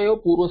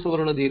Prathamayoho Purva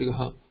Savarna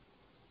Dirgha.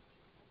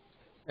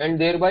 And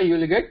thereby you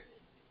will get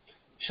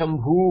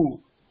Shambhu.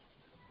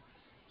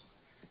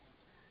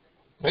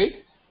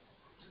 Right?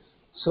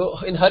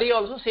 So in Hari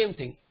also same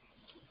thing.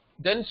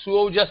 Then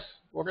Suojas,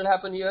 what will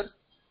happen here?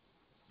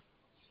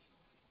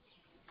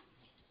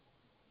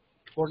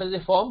 What is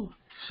the form?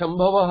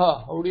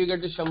 Shambhavaha. How do you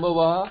get the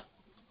Shambhavaha?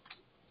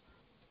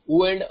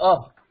 U and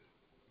A.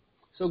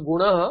 So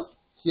Gunaha,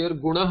 here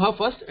Gunaha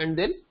first and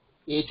then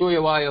Echo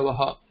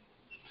Yavayavaha.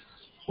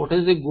 What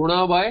is the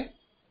Guna by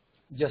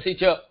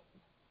Jasicha?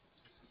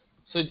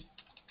 So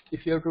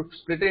if you have to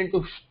split it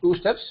into two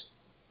steps,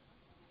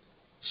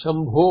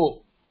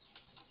 Shambho.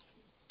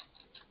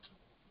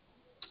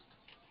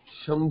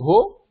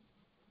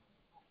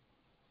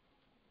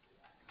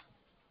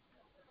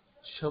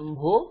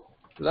 Shambho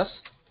plus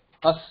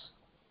As.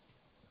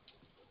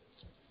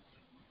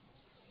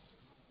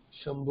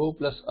 Shambho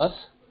plus As,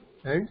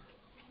 and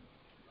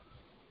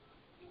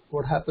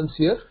what happens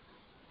here?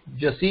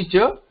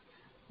 Jasicha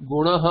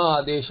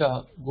Gunaha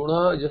Adesha.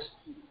 Guna, just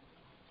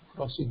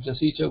cross it.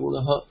 Jasicha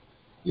Gunaha.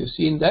 You've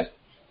seen that?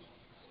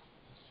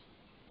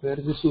 Where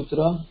is the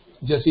sutra?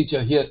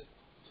 Jasicha, here.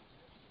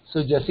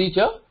 So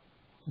Jasicha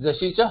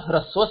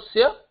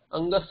Hraswasya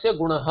Angasya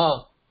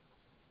Gunaha.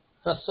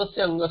 Hraswasya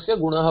Angasya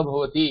Gunaha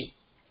Bhavati.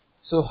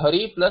 So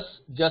Hari plus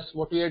Jas,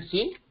 what we had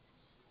seen?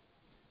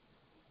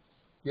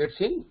 We had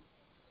seen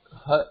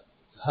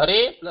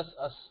Hare plus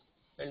As,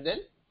 and then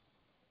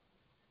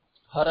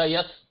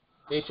Harayas,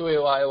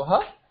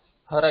 H-O-A-Y-O-Ha,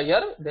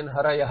 Harayar, then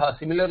Harayaha.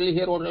 Similarly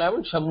here what will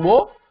happen?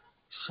 Shambho,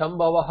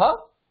 Shambhavaha,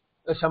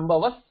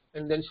 Shambhavas,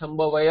 and then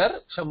Shambhavayar,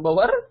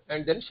 Shambhavar,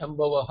 and then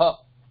Shambhavaha.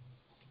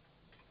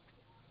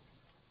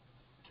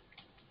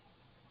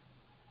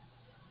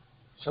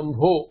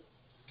 Shambho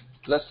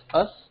plus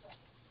As,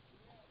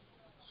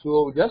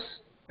 Suojas,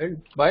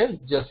 and by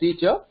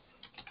Jasicha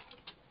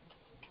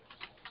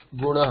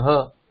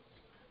Gunaha.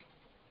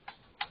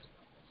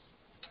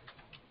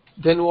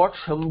 Then what?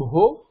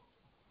 Shambho,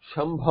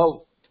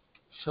 Shambhav,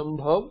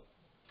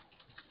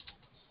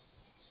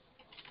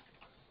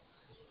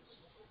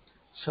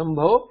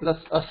 Shambhav plus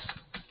As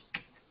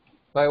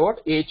by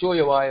what? Echo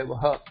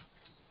Yavayavaha.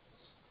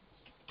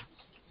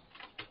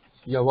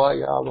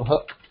 Yavayavaha.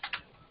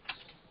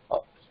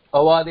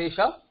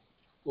 Avadesha,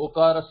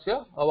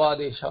 Okarasya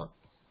Avadesha.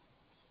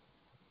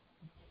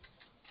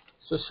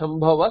 So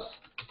Shambhavas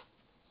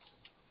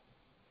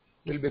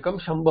will become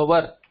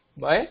Shambhavar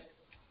by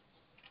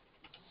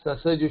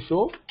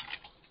Sasajusho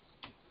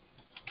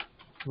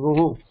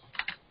Ruhu.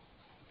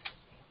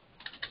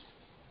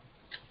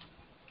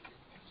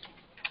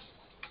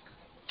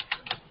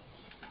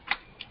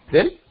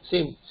 Then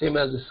same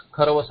as this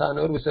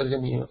Kharavasana or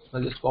Visarjaniya.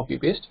 I'll just copy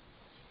paste.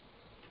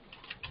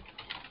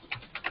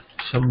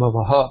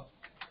 Shambhavaha.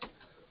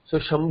 So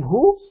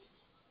Shambhu,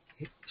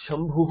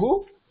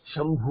 Shambhu,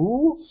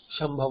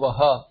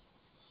 Shambhavaha.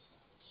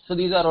 So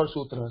these are our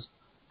sutras.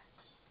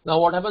 Now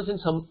what happens in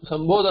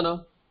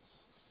Sambodhana?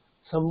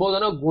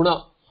 Sambodhana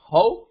guna.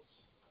 How?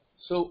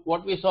 So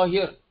what we saw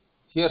here,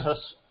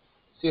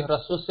 see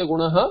hrasvasya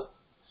gunaha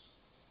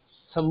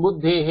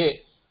sambuddhehe,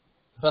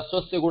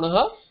 hrasvasya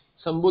gunaha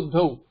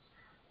sambuddhau.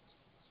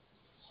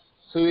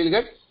 So we will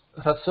get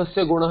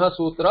hrasvasya gunaha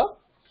sutra,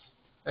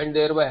 and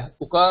thereby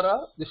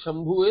ukara, the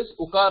shambhu is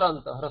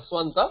ukaranta,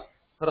 hrasvanta,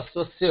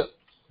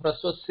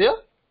 hrasvasya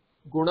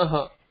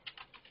gunaha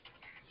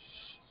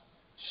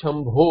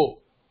shambho.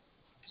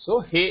 So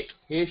he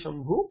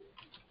shambhu,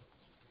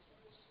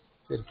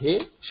 he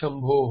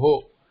shambho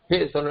ho.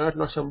 Hey, so not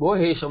shambho,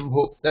 he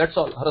shambho. That's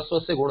all.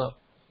 Hrasvasya guna.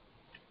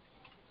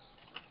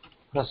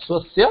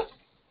 Hrasvasya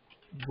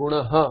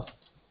gunaha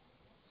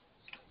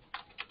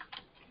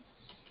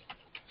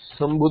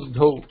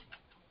sambuddhau.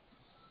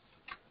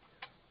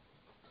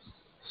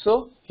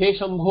 So he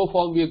shambho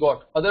form we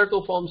got. Other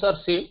two forms are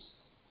same.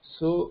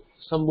 So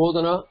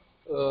sambodhana,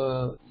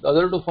 the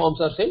other two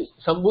forms are same.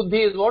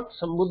 Sambuddhi is what?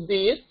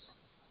 Sambuddhi is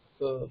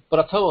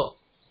prathama.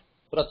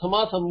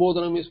 Prathama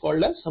sambodhanam is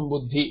called as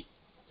sambuddhi.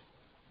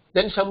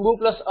 Then shambhu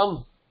plus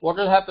what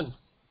will happen?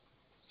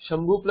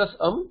 Shambhu plus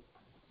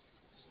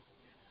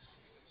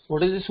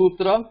what is the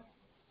sutra?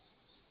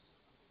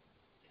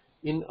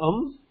 In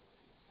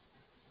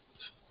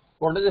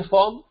what is the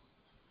form?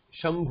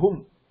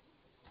 Shambhum.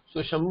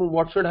 So shambhum,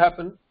 what should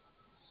happen?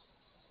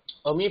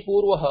 Ami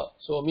purvaha.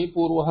 So ami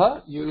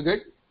purvaha, you will get,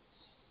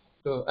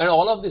 and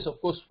all of this,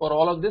 of course, for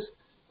all of this,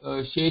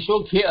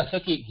 shesho ghe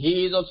asaki.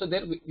 Ghe is also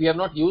there. We have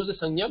not used the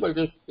sanya, but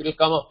it will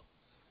come up.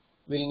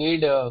 We'll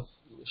need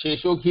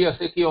shesho ghi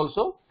asaki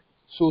also,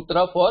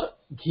 sutra for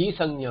ghi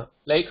sanya.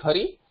 Like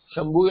Hari,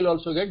 Shambhu will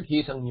also get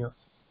ghi sanya.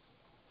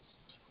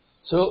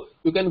 So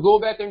you can go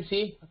back and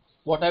see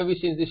what have we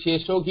seen, the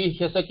shesho ghi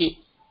asaki.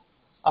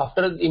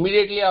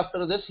 Immediately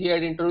after this, he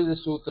had introduced the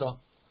sutra.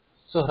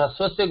 So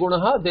hrasvasya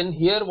gunaha, then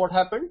here what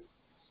happened?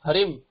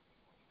 Harim.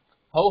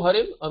 How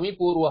Harim? Ami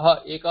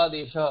purvaha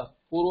ekadesha.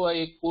 Purva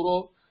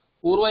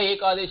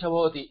ekadesha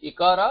bhavati.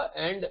 Ikara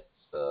and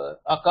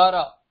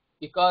akara.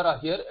 Ikara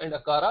here and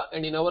akara,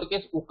 and in our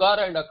case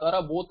ukara and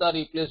akara both are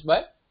replaced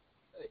by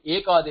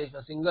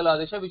ekadesha, single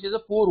adesha, which is a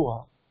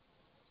purva.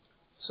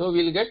 So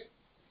we will get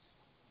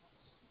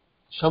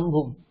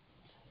shambhum.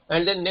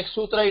 And then next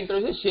sutra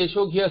introduces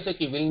shesho ghi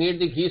asaki. We will need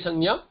the ghi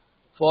sanya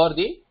for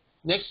the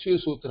next few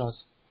sutras.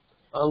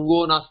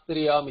 Ango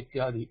nastriyam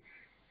ityadi.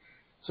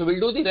 So we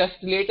will do the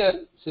rest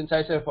later, since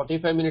I said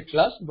 45-minute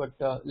class, but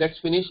let's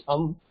finish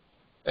and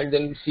then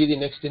we'll see the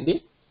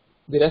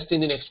rest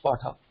in the next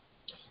patha.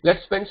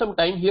 Let's spend some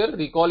time here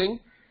recalling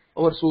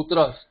our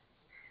sutras.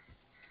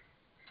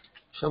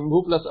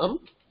 Shambhu plus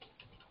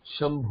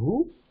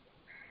Shambhu,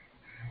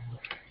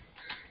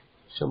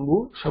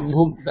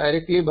 Shambhum,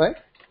 directly by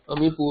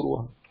Ami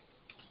Purva.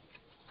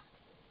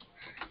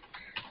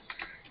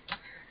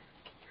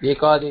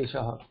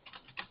 Ekadeshaha.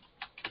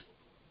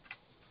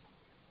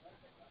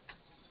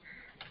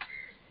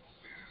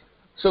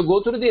 So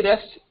go through the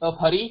rest of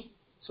Hari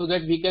so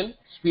that we can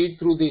speed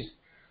through this.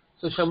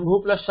 So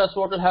Shambhu plus Shas,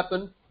 what will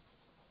happen?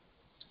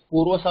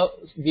 Purva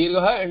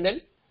dirgha, and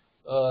then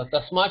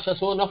tasma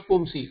shaso naf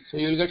pumsi. So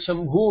you will get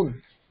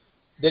Shambhun.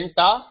 Then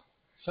Ta,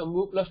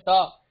 Shambhu plus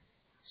Ta.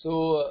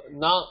 So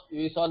Na,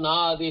 we saw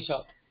Na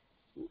adesha.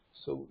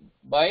 So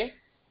by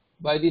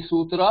the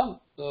sutra,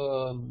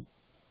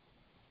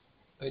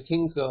 I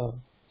think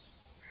Ang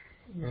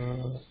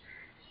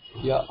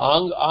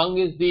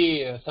is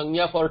the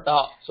sanya for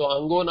Ta. So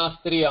Ango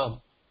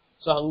nastriyam.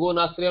 So Ango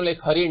nastriyam, like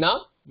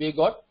Harina, we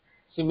got.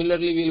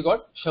 Similarly, we'll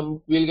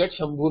get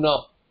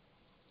Shambhuna.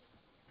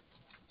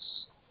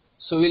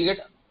 So we'll get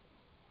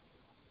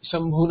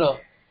Shambhuna.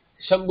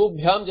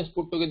 Shambhubhyam, just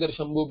put together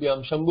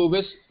Shambhubhyam.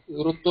 Shambhubis,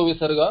 Rutto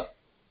Visarga,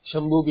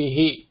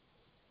 Shambhubhihi.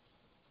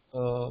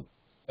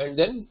 And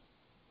then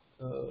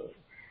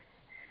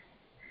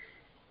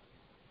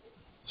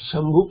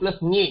Shambhu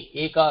plus Ni,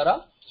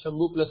 Ekara,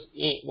 Shambhu plus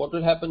E. What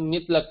will happen?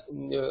 Nit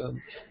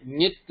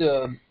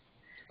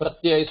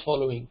Pratyaya is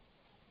following.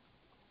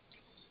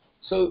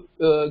 So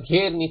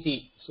Gher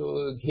Niti.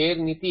 So Gher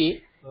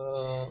Niti,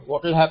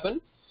 what will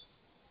happen?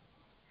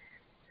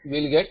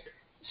 We'll get,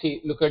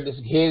 see, look at this,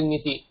 Gher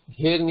Niti.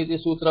 Gher Niti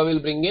Sutra will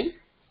bring in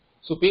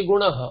Supi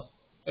Gunaha,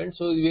 and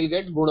so we will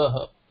get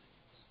Gunaha.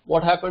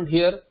 What happened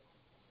here?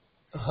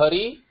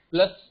 Hari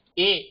plus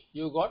A,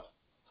 you got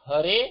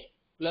Hare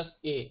plus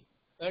A,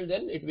 and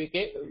then it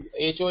became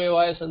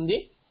HOAY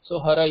Sandhi, so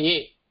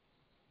Haraye.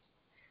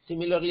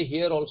 Similarly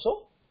here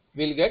also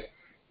we'll get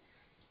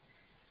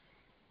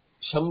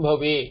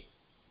Shambhave.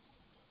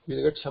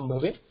 We'll get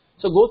Shambhave.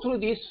 So go through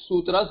these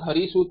sutras,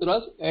 Hari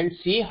sutras, and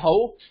see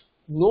how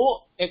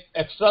no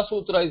extra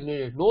sutra is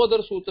needed. No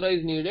other sutra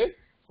is needed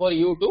for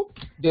you to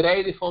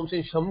derive the forms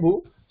in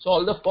Shambhu. So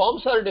all the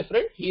forms are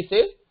different. He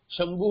says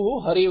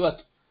Shambhu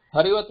Harivat.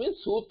 Harivat means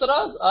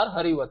sutras are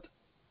Harivat.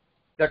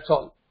 That's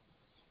all.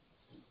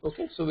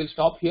 Okay, so we'll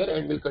stop here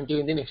and we'll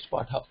continue in the next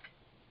part.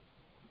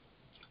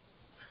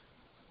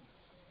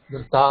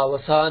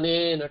 नृतावसाने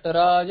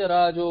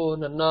नटराजराजो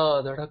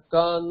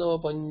नन्नादढक्कान्नव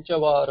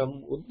पञ्चवारम्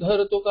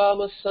उद्धर्तु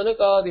कामः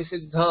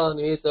सनकादिसिद्धान्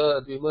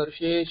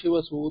एतद्विमर्शे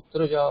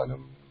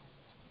शिवसूत्रजालम्.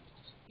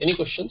 Any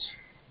questions?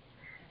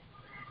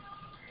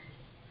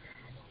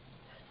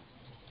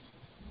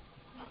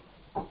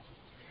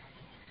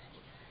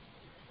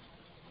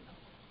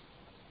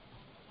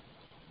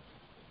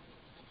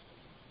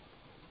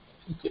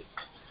 Okay.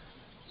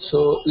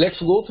 So let's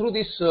go through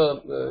this.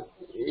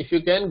 If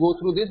you can go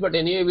through this, but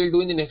anyway, we'll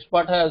do in the next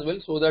part as well,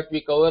 so that we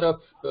cover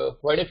up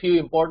quite a few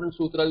important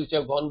sutras which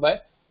have gone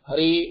by.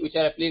 Hari, which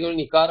are applicable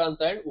in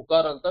Ikaranta and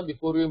Ukaranta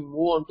before we move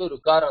on to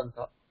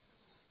Rukaranta.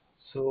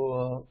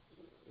 So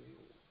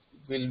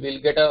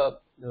we'll get a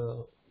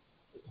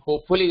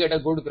hopefully get a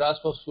good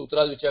grasp of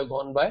sutras which have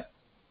gone by,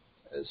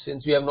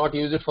 since we have not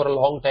used it for a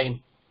long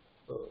time.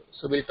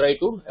 So we'll try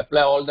to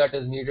apply all that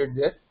is needed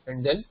there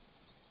and then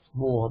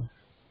move on.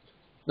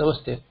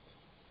 Namaste.